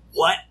 That's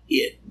what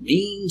it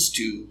means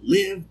to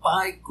live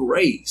by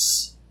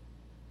grace.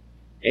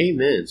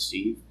 Amen,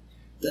 Steve.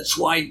 That's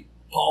why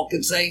Paul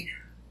could say,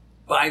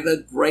 by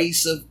the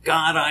grace of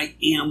God I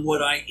am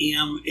what I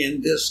am,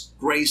 and this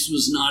grace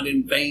was not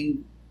in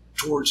vain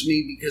towards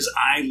me because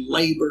I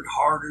labored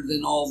harder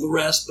than all the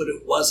rest, but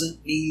it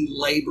wasn't me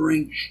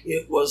laboring,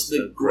 it was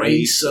the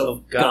grace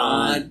of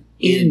God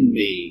in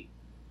me.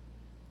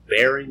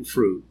 Bearing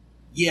fruit.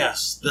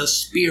 Yes, the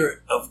Spirit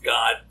of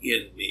God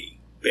in me,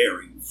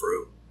 bearing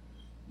fruit.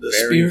 The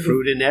Bearing Spirit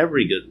fruit in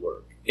every good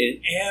work.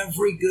 in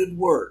every good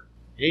work.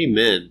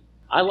 Amen.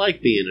 I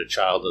like being a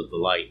child of the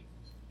light.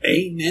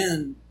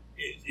 Amen.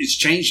 It's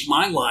changed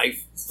my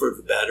life for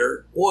the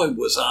better. Boy,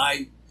 was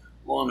I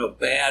on a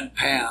bad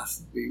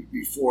path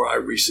before I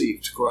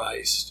received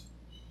Christ.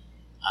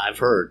 I've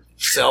heard.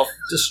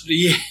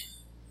 Yeah,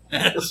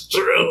 that's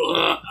true.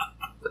 Huh?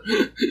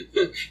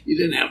 You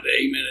didn't have to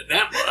amen it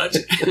that much.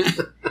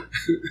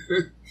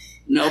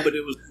 No, but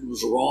it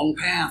was a wrong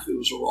path. It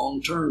was a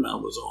wrong turn I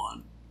was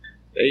on.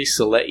 They used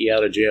to let you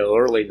out of jail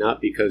early,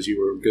 not because you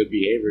were in good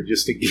behavior,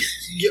 just to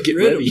Get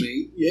rid of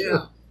me.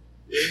 Yeah.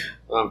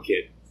 I'm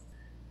kidding.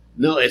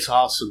 No, it's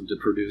awesome to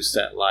produce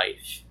that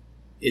life.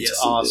 It's Yes,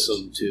 it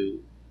awesome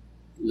to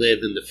live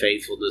in the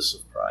faithfulness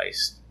of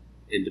Christ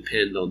and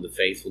depend on the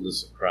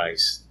faithfulness of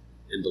Christ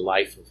and the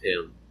life of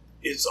Him.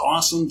 It's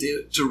awesome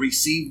to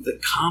receive the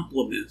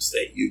compliments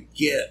that you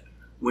get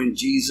when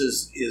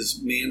Jesus is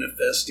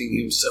manifesting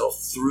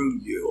Himself through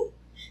you.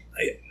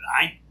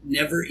 I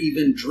never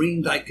even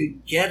dreamed I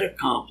could get a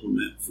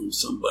compliment from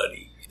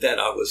somebody that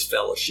I was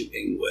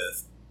fellowshipping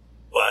with.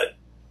 But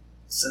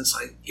since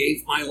I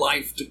gave my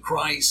life to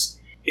Christ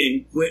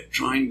and quit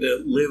trying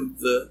to live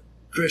the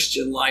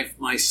Christian life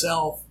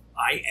myself,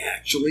 I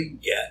actually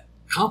get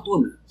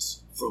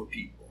compliments from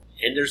people.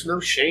 And there's no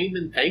shame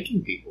in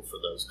thanking people for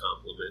those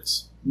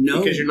compliments.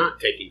 No. Because you're not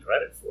taking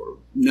credit for them.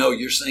 No,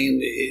 you're saying,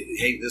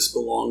 hey, this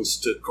belongs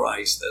to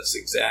Christ. That's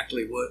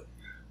exactly what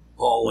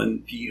Paul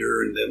and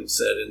Peter and them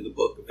said in the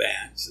book of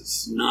Acts.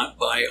 It's not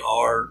by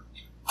our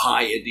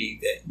piety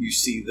that you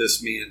see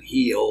this man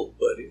healed,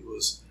 but it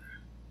was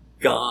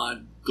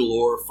God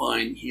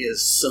glorifying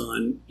His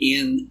Son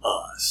in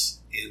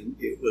us. And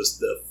it was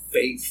the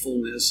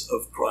faithfulness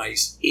of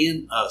Christ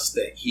in us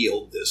that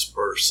healed this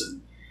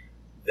person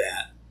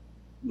that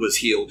was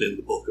healed in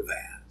the book of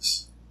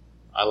Acts.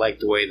 I like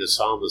the way the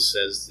psalmist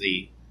says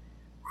the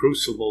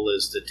crucible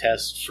is the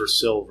test for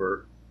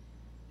silver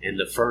and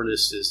the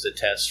furnace is the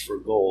test for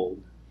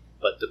gold,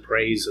 but the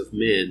praise of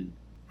men,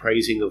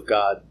 praising of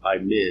God by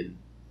men,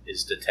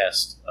 is the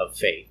test of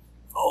faith.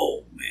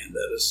 Oh man,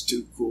 that is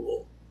too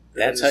cool.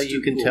 That's how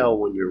you can tell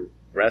when you're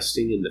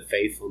resting in the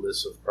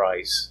faithfulness of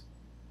Christ,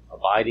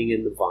 abiding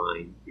in the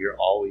vine, you're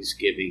always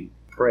giving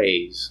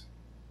praise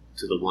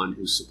to the one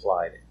who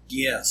supplied it.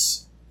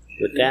 Yes.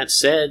 With that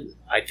said,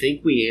 I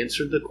think we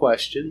answered the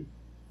question.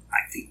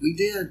 I think we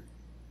did.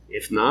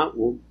 If not,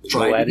 we'll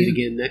Try go it at it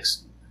again. again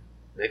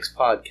next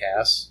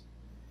podcast.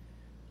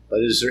 But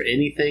is there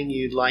anything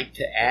you'd like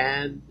to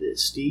add,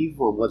 Steve,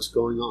 on what's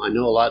going on? I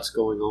know a lot's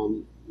going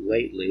on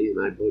lately,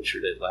 and I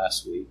butchered it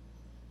last week.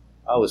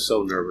 I was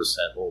so nervous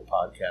that whole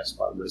podcast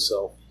by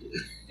myself.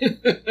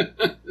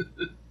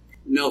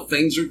 No,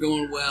 things are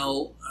going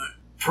well. I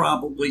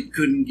probably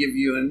couldn't give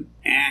you an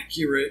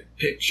accurate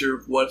picture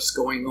of what's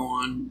going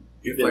on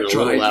if Been I a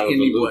tried little out of the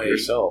loop anyway.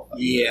 yourself, I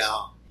guess. Yeah,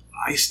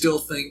 I still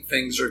think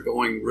things are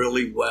going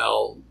really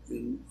well,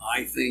 and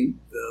I think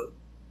the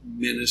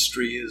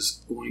ministry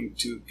is going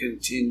to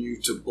continue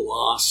to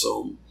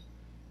blossom.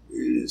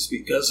 It's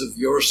because of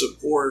your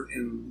support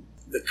and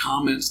the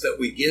comments that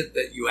we get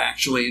that you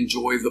actually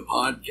enjoy the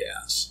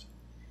podcast.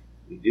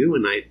 We do,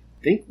 and I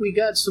think we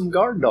got some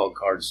guard dog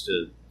cards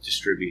to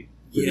distribute.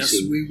 pretty Yes,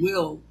 soon. we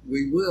will.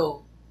 We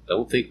will.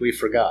 Don't think we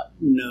forgot.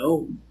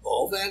 No,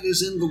 all that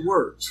is in the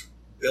works.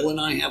 Bill and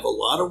I have a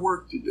lot of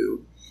work to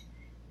do,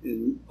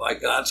 And by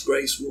God's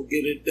grace, we'll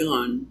get it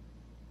done.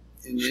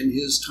 And in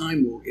His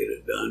time, we'll get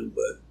it done.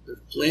 But there's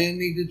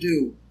plenty to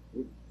do.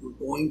 We're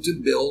going to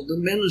build a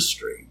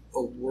ministry,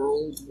 a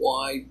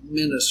worldwide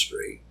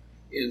ministry,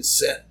 and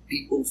set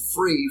people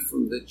free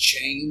from the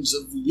chains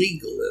of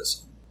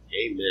legalism.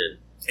 Amen.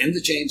 And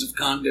the chains of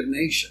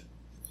condemnation.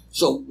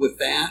 So with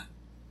that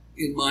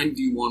in mind,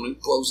 do you want to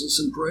close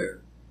us in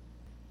prayer?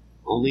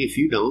 Only if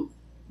you don't.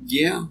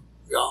 Yeah,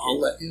 I'll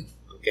let you.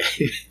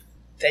 Okay.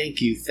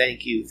 Thank you,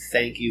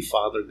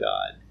 Father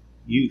God.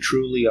 You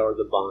truly are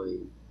the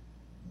vine.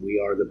 We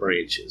are the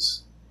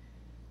branches.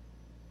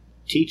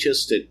 Teach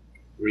us to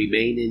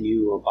remain in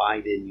you,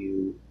 abide in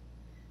you,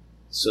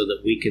 so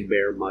that we can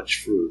bear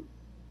much fruit.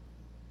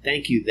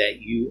 Thank you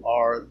that you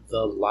are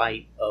the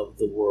light of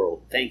the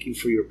world. Thank you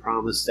for your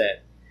promise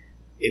that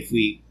if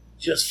we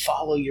just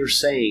follow your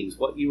sayings,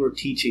 what you are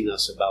teaching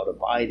us about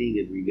abiding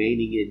and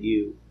remaining in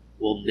you,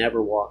 we'll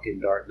never walk in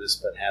darkness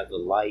but have the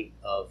light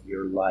of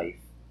your life.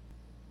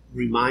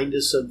 Remind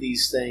us of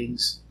these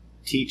things,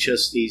 teach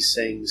us these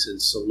things,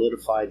 and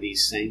solidify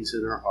these things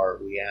in our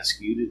heart. We ask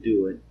you to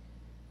do it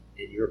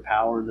in your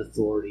power and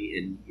authority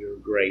and your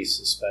grace,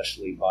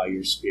 especially by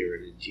your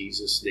Spirit. In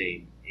Jesus'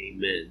 name,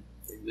 amen.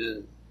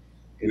 Amen.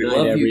 Good We night,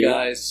 love you everyone.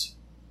 guys.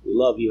 We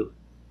love you.